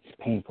 deep,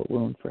 painful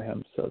wound for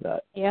him, so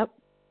that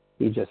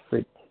he just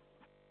freaked.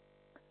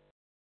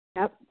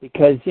 Yep.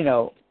 Because,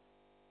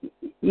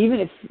 even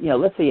if,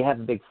 let's say you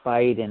have a big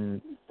fight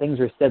and things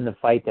were said in the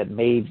fight that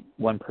made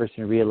one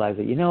person realize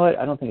that,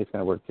 I don't think it's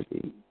going to work to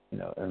be, in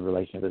a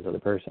relationship with this other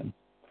person.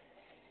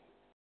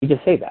 You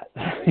just say that.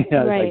 It's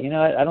right.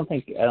 like, I don't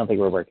think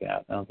we're working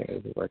out. I don't think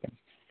this is working.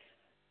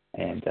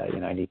 And,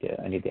 I need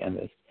to end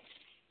this.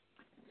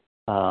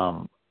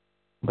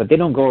 But they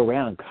don't go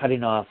around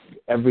cutting off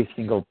every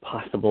single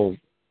possible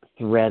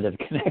thread of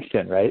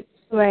connection, right?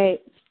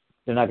 Right.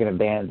 They're not going to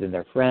abandon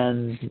their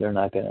friends. They're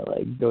not going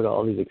to go to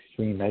all these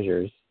extreme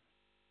measures.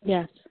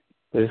 Yes.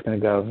 They're just going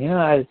to go,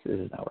 this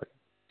is not working.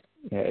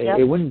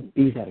 It wouldn't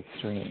be that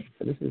extreme.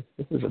 So this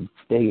is a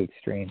big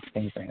extreme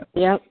thing for him.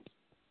 Yep.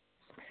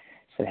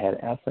 So it had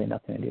absolutely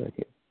nothing to do with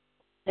you.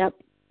 Yep.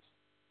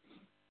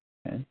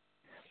 Okay.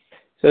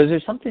 So is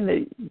there something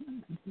that,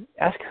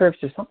 ask her if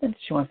there's something that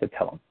she wants to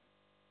tell him.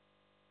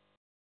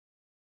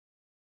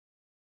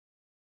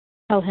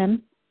 Tell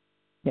him?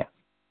 Yeah.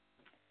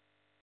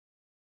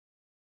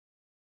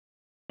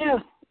 Yeah.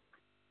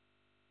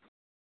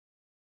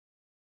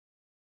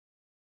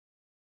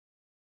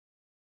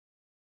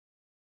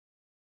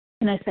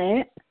 Can I say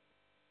it?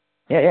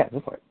 Yeah,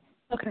 go for it.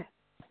 Okay.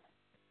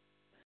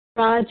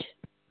 Raj,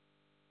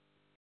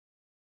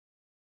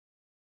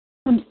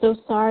 I'm so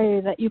sorry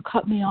that you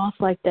cut me off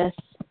like this.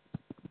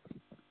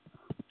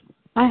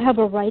 I have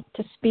a right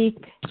to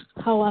speak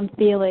how I'm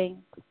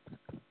feeling.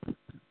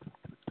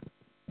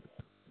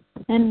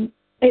 And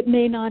it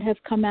may not have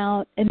come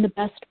out in the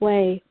best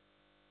way,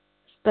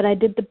 but I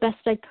did the best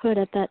I could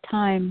at that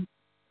time.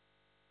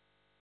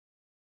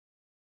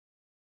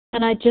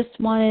 And I just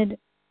wanted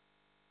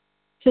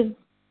to,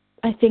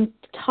 I think,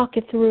 talk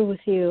it through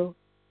with you.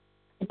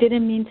 I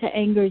didn't mean to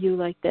anger you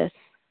like this.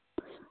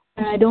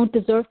 And I don't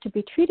deserve to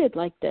be treated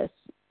like this.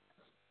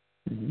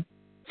 Mm-hmm.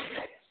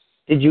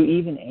 Did you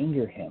even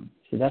anger him?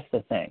 See, that's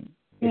the thing.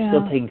 You're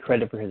still taking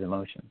credit for his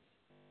emotions.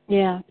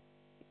 Yeah.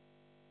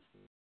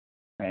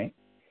 Right?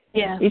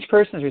 Yeah. Each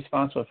person is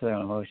responsible for their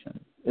own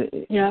emotions.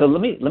 Yeah. So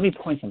let me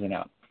point something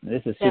out.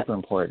 This is super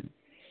important.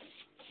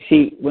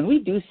 See, when we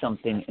do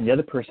something and the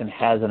other person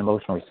has an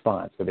emotional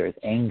response, whether it's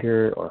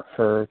anger or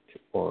hurt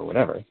or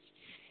whatever,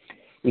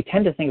 we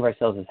tend to think of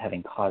ourselves as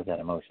having caused that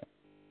emotion.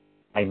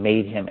 I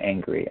made him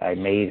angry. I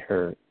made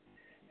her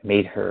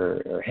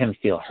or him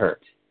feel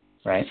hurt,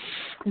 right?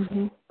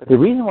 Mm-hmm. But the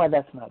reason why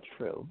that's not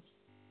true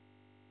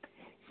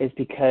is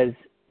because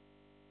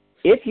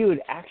if you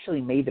had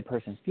actually made the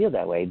person feel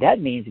that way,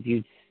 that means if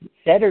you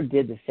said or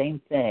did the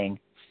same thing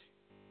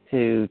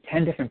to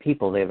 10 different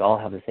people, they would all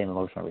have the same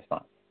emotional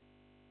response.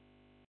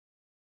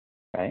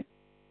 Right?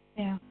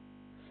 Yeah.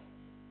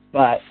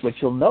 But what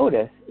you'll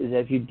notice is that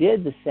if you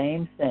did the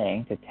same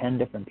thing to 10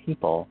 different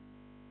people,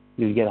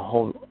 you would get a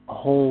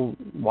whole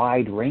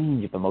wide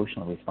range of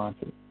emotional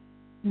responses.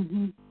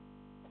 Mm-hmm.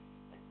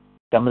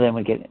 Some of them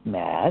would get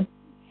mad.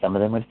 Some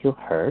of them would feel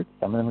hurt.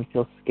 Some of them would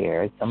feel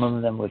scared. Some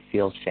of them would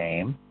feel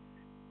shame.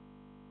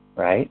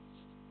 Right?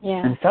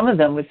 Yeah. And some of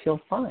them would feel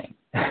fine.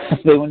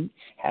 They wouldn't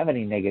have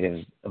any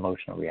negative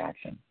emotional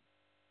reaction.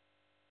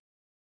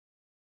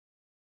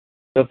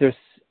 So if there's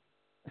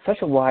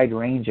such a wide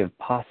range of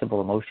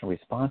possible emotional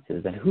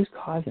responses, then who's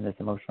causing this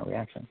emotional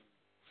reaction?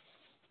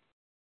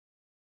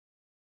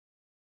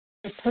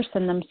 The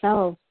person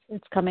themselves.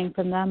 It's coming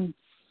from them.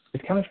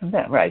 It's coming from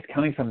them, right? It's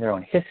coming from their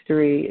own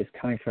history. It's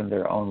coming from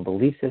their own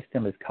belief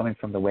system. It's coming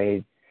from the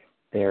way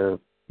they're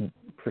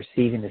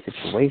perceiving the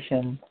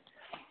situation.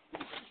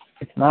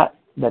 It's not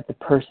that the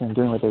person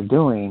doing what they're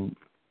doing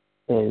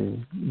is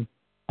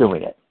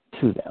doing it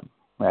to them,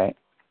 right?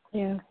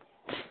 Yeah.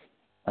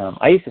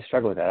 I used to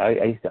struggle with that.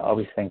 I used to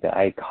always think that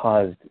I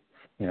caused,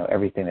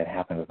 everything that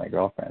happened with my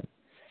girlfriend.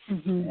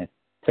 Mm-hmm. And it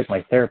took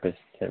my therapist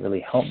to really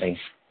help me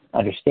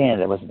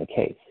understand that wasn't the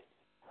case.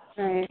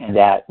 Right. And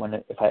that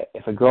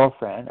if a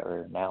girlfriend,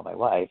 or now my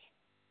wife,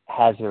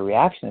 has a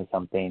reaction to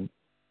something,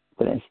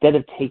 but instead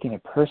of taking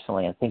it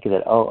personally and thinking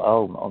that,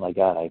 oh my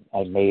God,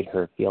 I made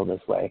her feel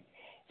this way,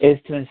 is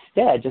to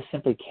instead just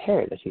simply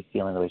care that she's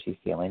feeling the way she's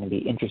feeling and be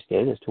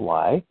interested as to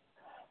why,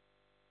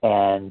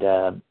 and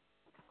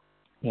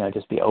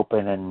just be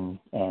open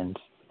and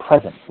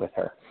present with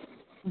her.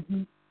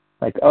 Mm-hmm.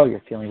 Like, oh,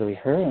 you're feeling really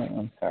hurt?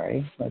 I'm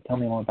sorry. Well, tell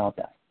me more about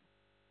that.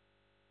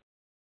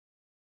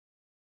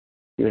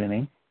 See what I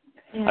mean?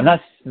 Yeah.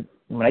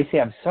 When I say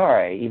I'm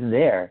sorry, even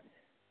there,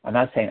 I'm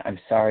not saying I'm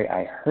sorry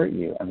I hurt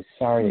you. I'm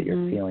sorry that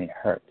you're feeling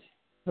hurt.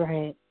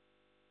 Right.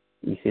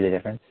 You see the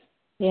difference?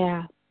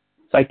 Yeah.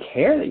 So I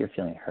care that you're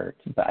feeling hurt,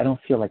 but I don't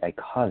feel like I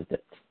caused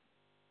it.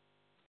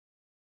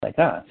 Like,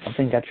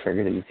 something got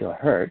triggered that you feel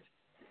hurt.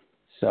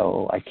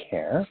 So I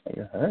care that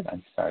you're hurt.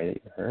 I'm sorry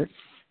that you're hurt.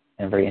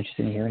 And I'm very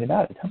interested in hearing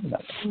about it. Tell me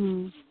about it.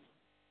 Mm.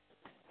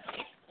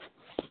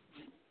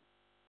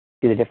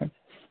 See the difference?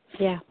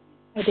 Yeah,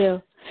 I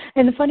do.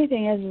 And the funny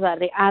thing is that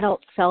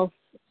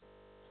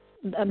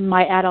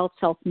my adult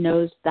self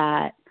knows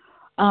that.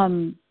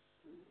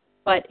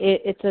 But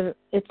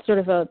it's sort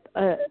of a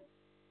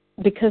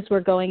because we're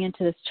going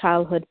into this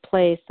childhood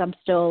place, I'm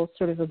still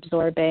sort of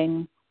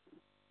absorbing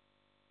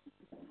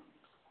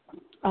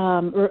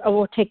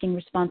or taking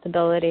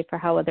responsibility for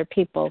how other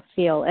people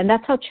feel. And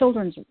that's how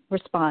children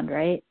respond,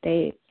 right?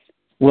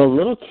 Well,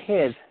 little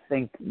kids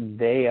think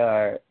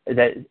that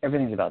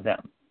everything's about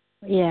them.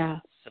 Yeah.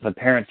 So if a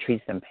parent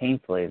treats them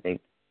painfully, they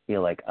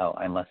feel like, oh,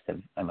 I must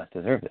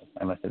deserve this.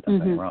 I must have done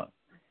something wrong.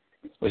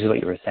 Which is what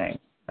you were saying.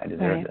 I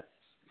deserve this.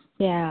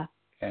 Yeah.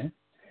 Okay?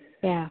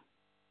 Yeah.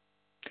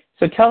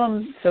 So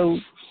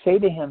say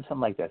to him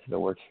something like this, if it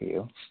works for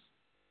you.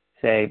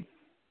 Say,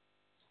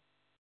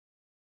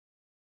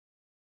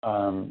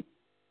 I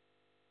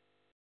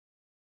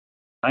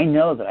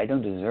know that I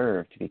don't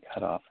deserve to be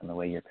cut off in the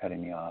way you're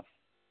cutting me off.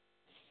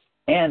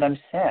 And I'm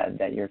sad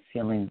that you're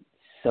feeling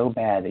so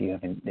bad that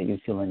you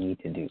feel a need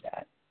to do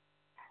that.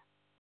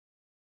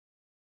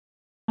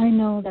 I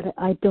know that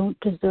I don't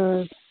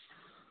deserve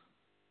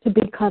to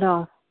be cut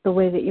off the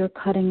way that you're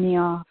cutting me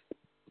off.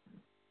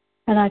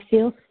 And I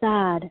feel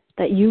sad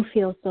that you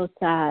feel so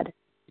sad.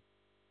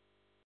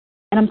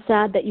 And I'm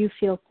sad that you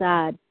feel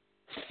sad.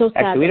 So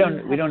sad. Actually, we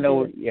don't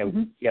know.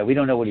 We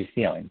don't know what he's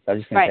feeling. So I'm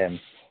just going to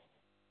say,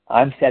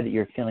 I'm sad that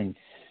you're feeling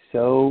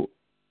so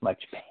much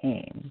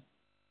pain.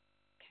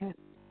 Okay.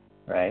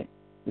 Right?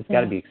 There's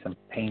got to be some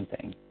pain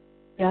thing.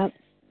 Yep.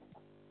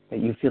 That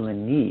you feel a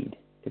need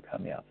to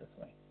cut me off this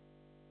way.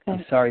 Okay.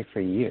 I'm sorry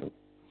for you.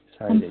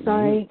 I'm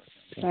sorry.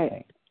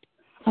 Right.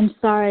 I'm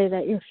sorry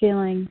that you're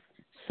feeling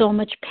so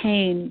much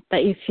pain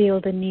that you feel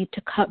the need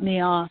to cut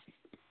me off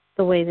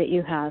the way that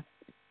you have.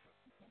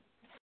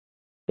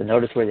 So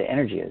notice where the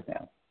energy is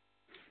now.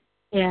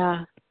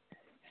 Yeah.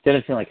 Instead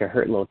of feeling like a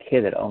hurt little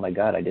kid that, oh my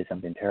God, I did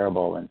something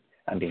terrible and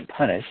I'm being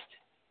punished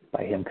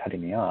by him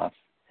cutting me off,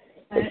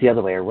 it's the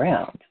other way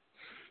around.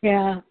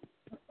 Yeah.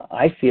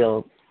 I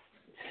feel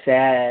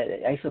sad.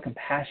 I feel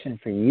compassion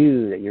for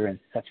you that you're in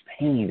such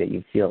pain that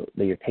you feel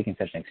that you're taking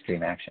such an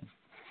extreme action.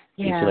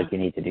 Yeah. You feel like you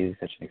need to do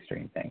such an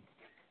extreme thing.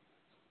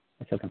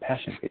 I feel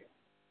compassion for you.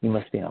 You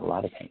must be in a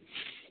lot of pain.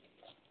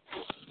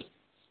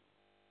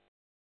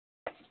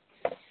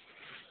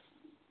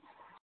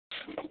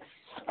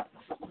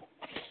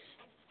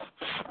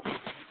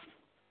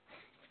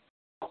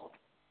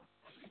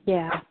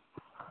 Yeah.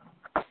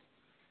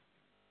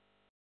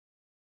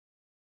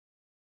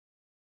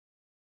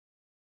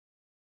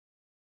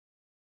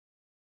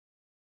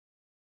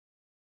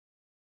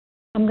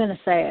 I'm going to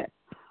say it.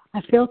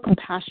 I feel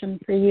compassion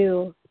for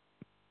you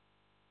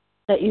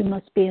that you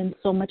must be in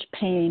so much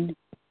pain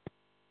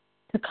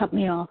to cut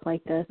me off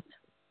like this.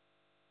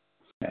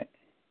 Right.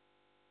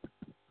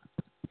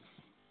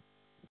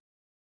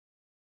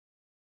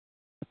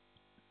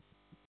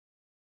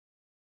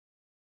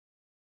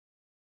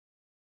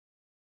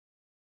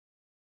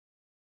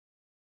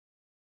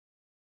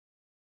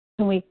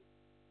 Can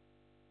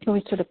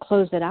we sort of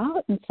close it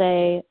out and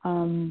say,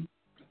 Well,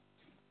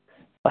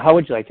 how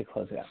would you like to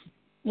close it out?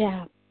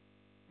 yeah.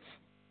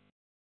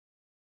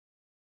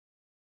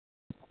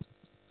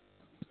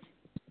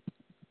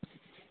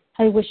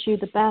 I wish you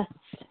the best,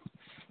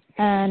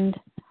 and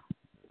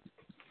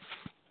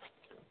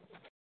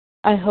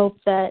I hope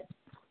that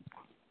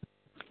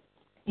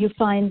you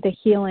find the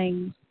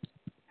healing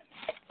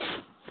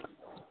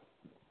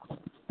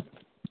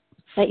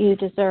that you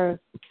deserve.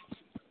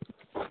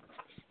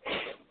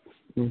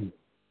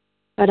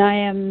 But I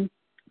am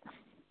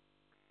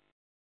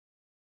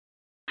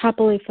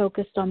happily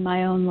focused on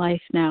my own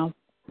life now.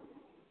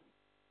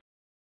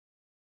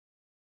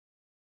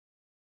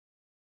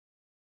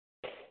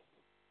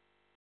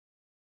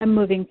 I'm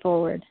moving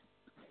forward.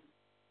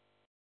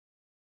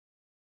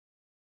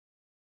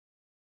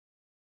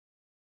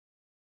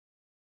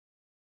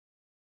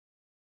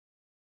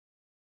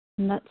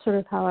 And that's sort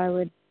of how I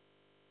would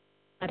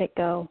let it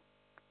go.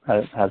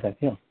 How does that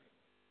feel?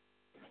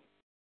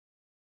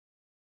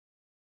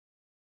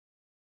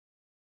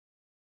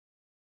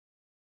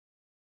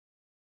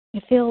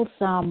 It feels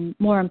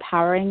more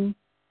empowering,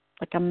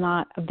 like I'm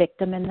not a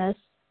victim in this.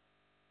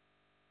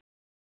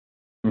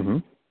 Mm-hmm.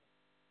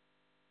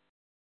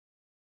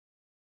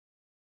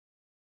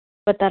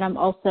 But that I'm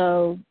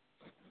also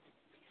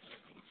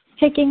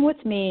taking with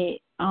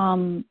me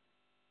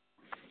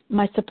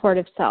my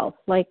supportive self,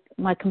 like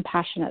my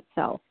compassionate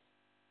self.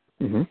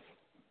 Mm-hmm.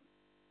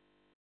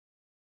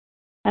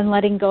 And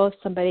letting go of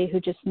somebody who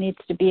just needs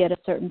to be at a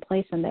certain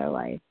place in their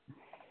life.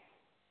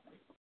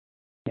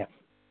 Yeah.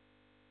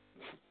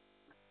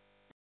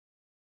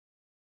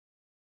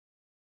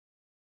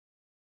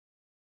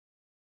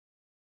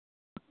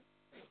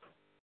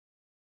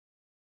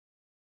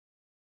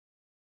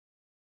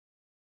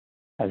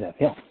 How does that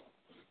feel?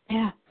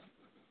 Yeah.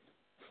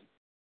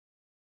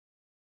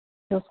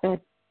 Feels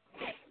good.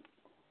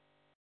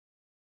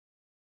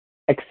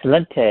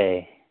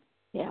 Excelente.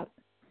 Yeah.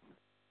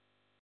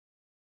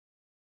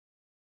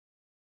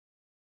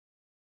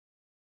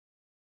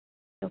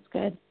 Feels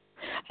good.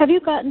 Have you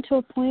gotten to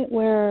a point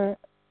where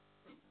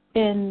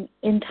in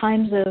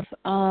times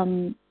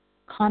of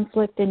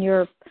conflict in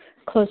your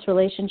close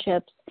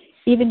relationships,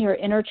 even your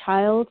inner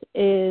child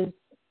is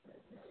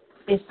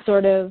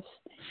sort of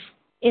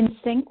in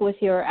sync with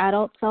your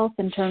adult self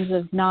in terms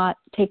of not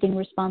taking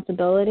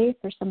responsibility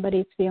for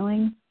somebody's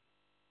feelings?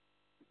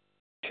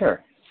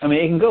 Sure. I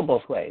mean, it can go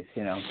both ways,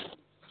 you know.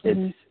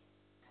 It's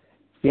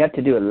you have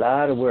to do a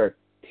lot of work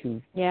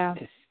to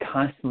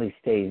constantly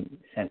stay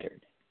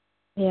centered.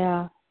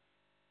 Yeah.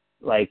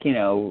 Like, you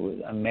know,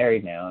 I'm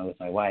married now with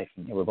my wife,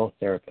 and we're both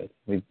therapists.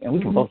 We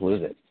can both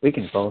lose it. We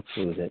can both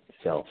lose it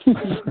still.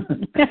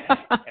 And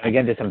we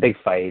get into some big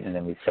fight, and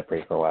then we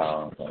separate for a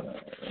while.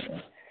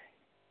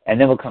 And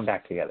then we'll come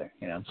back together,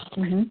 you know.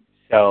 Mm-hmm.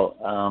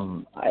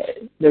 So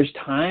there's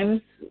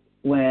times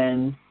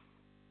when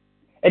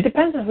it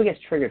depends on who gets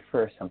triggered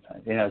first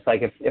sometimes. You know, it's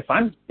like if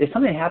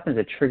something happens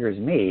that triggers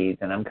me,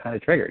 then I'm kind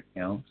of triggered,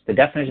 you know. The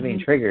definition of being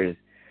triggered is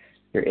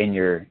you're in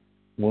your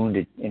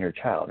wounded inner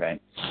child,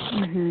 right?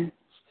 Mm-hmm.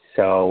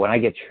 So when I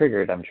get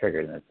triggered, I'm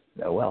triggered, and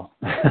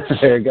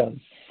it's, there it goes.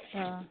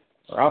 Yeah.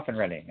 We're off and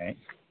running, right?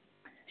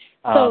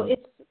 So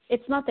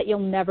it's not that you'll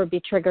never be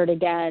triggered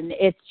again.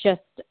 It's just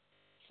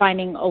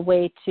finding a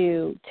way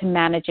to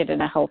manage it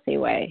in a healthy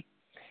way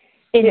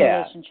in a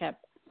relationship.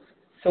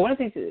 So one of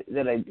the things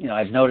that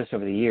I've noticed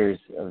over the years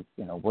of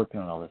working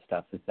on all this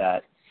stuff is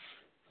that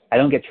I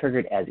don't get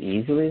triggered as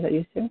easily as I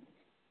used to.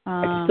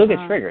 I can still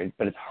get triggered,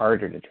 but it's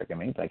harder to trigger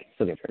me, but I can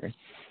still get triggered.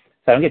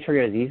 So I don't get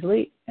triggered as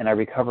easily, and I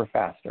recover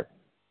faster.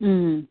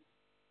 Mm.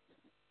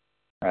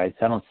 Right?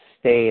 So I don't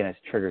stay in a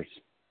trigger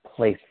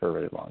place for a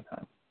really long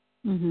time.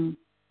 Mm-hmm.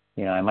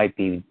 I might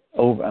be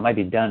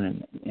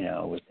done,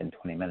 within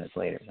 20 minutes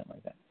later, or something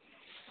like that.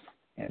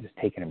 Just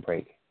taking a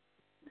break.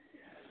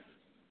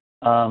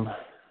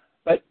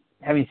 But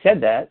having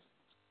said that,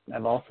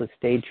 I've also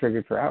stayed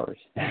triggered for hours.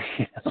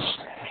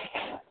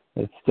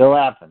 It still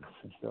happens.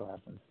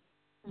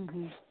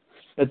 Mm-hmm.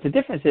 But the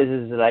difference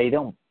is that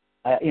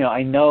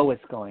I know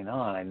what's going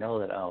on. I know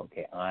that,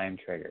 I'm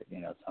triggered.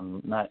 So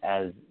I'm not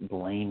as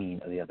blaming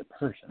of the other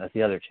person. That's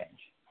the other change.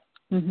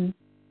 Mm-hmm.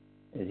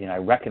 Is, I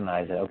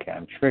recognize that,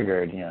 I'm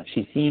triggered.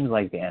 She seems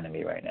like the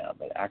enemy right now,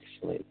 but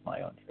actually it's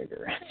my own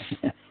trigger.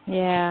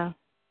 Yeah.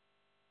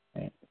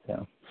 Right?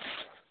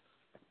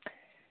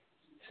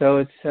 So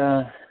it's,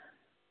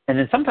 and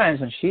then sometimes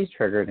when she's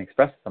triggered and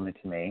expresses something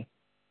to me,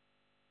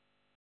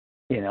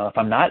 if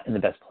I'm not in the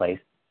best place,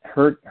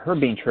 her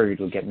being triggered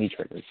will get me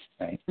triggered,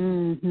 right?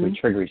 Mm-hmm. We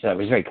trigger each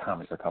other. It's very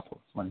common for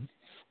couples. When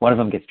one of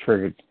them gets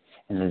triggered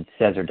and then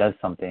says or does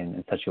something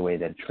in such a way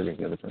that it triggers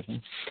the other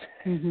person.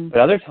 Mm-hmm. But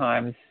other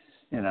times,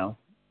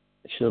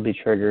 she'll be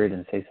triggered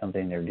and say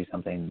something or do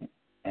something,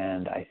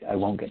 and I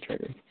won't get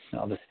triggered.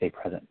 I'll just stay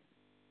present.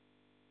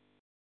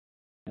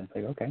 And it's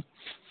like, okay.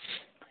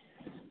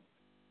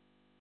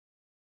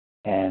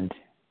 And,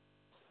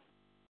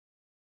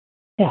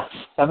 yeah,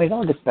 it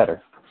all gets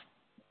better.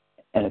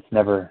 And it's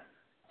never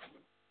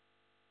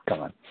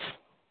gone,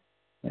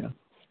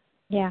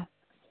 Yeah.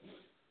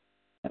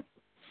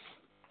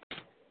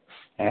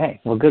 All right.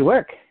 Well, good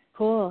work.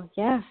 Cool.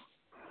 Yeah.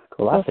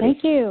 Cool. Well,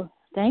 thank you.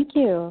 Thank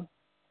you.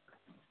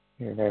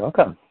 You're very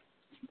welcome.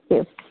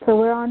 So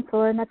we're on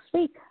for next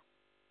week.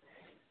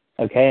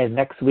 Okay. And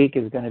next week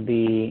is going to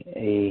be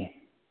a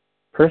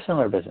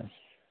personal or business?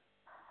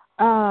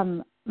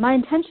 My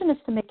intention is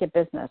to make it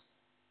business.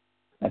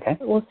 Okay.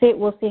 We'll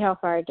see how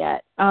far I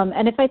get.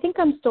 And if I think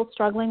I'm still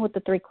struggling with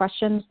the 3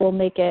 questions, we'll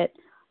make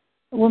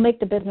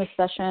the business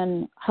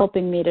session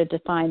helping me to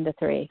define the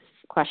 3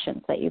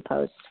 questions that you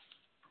posed.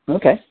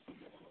 Okay.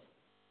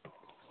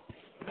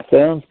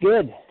 Sounds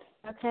good.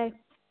 Okay.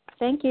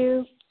 Thank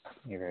you.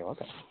 You're very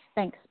welcome.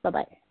 Thanks.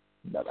 Bye-bye.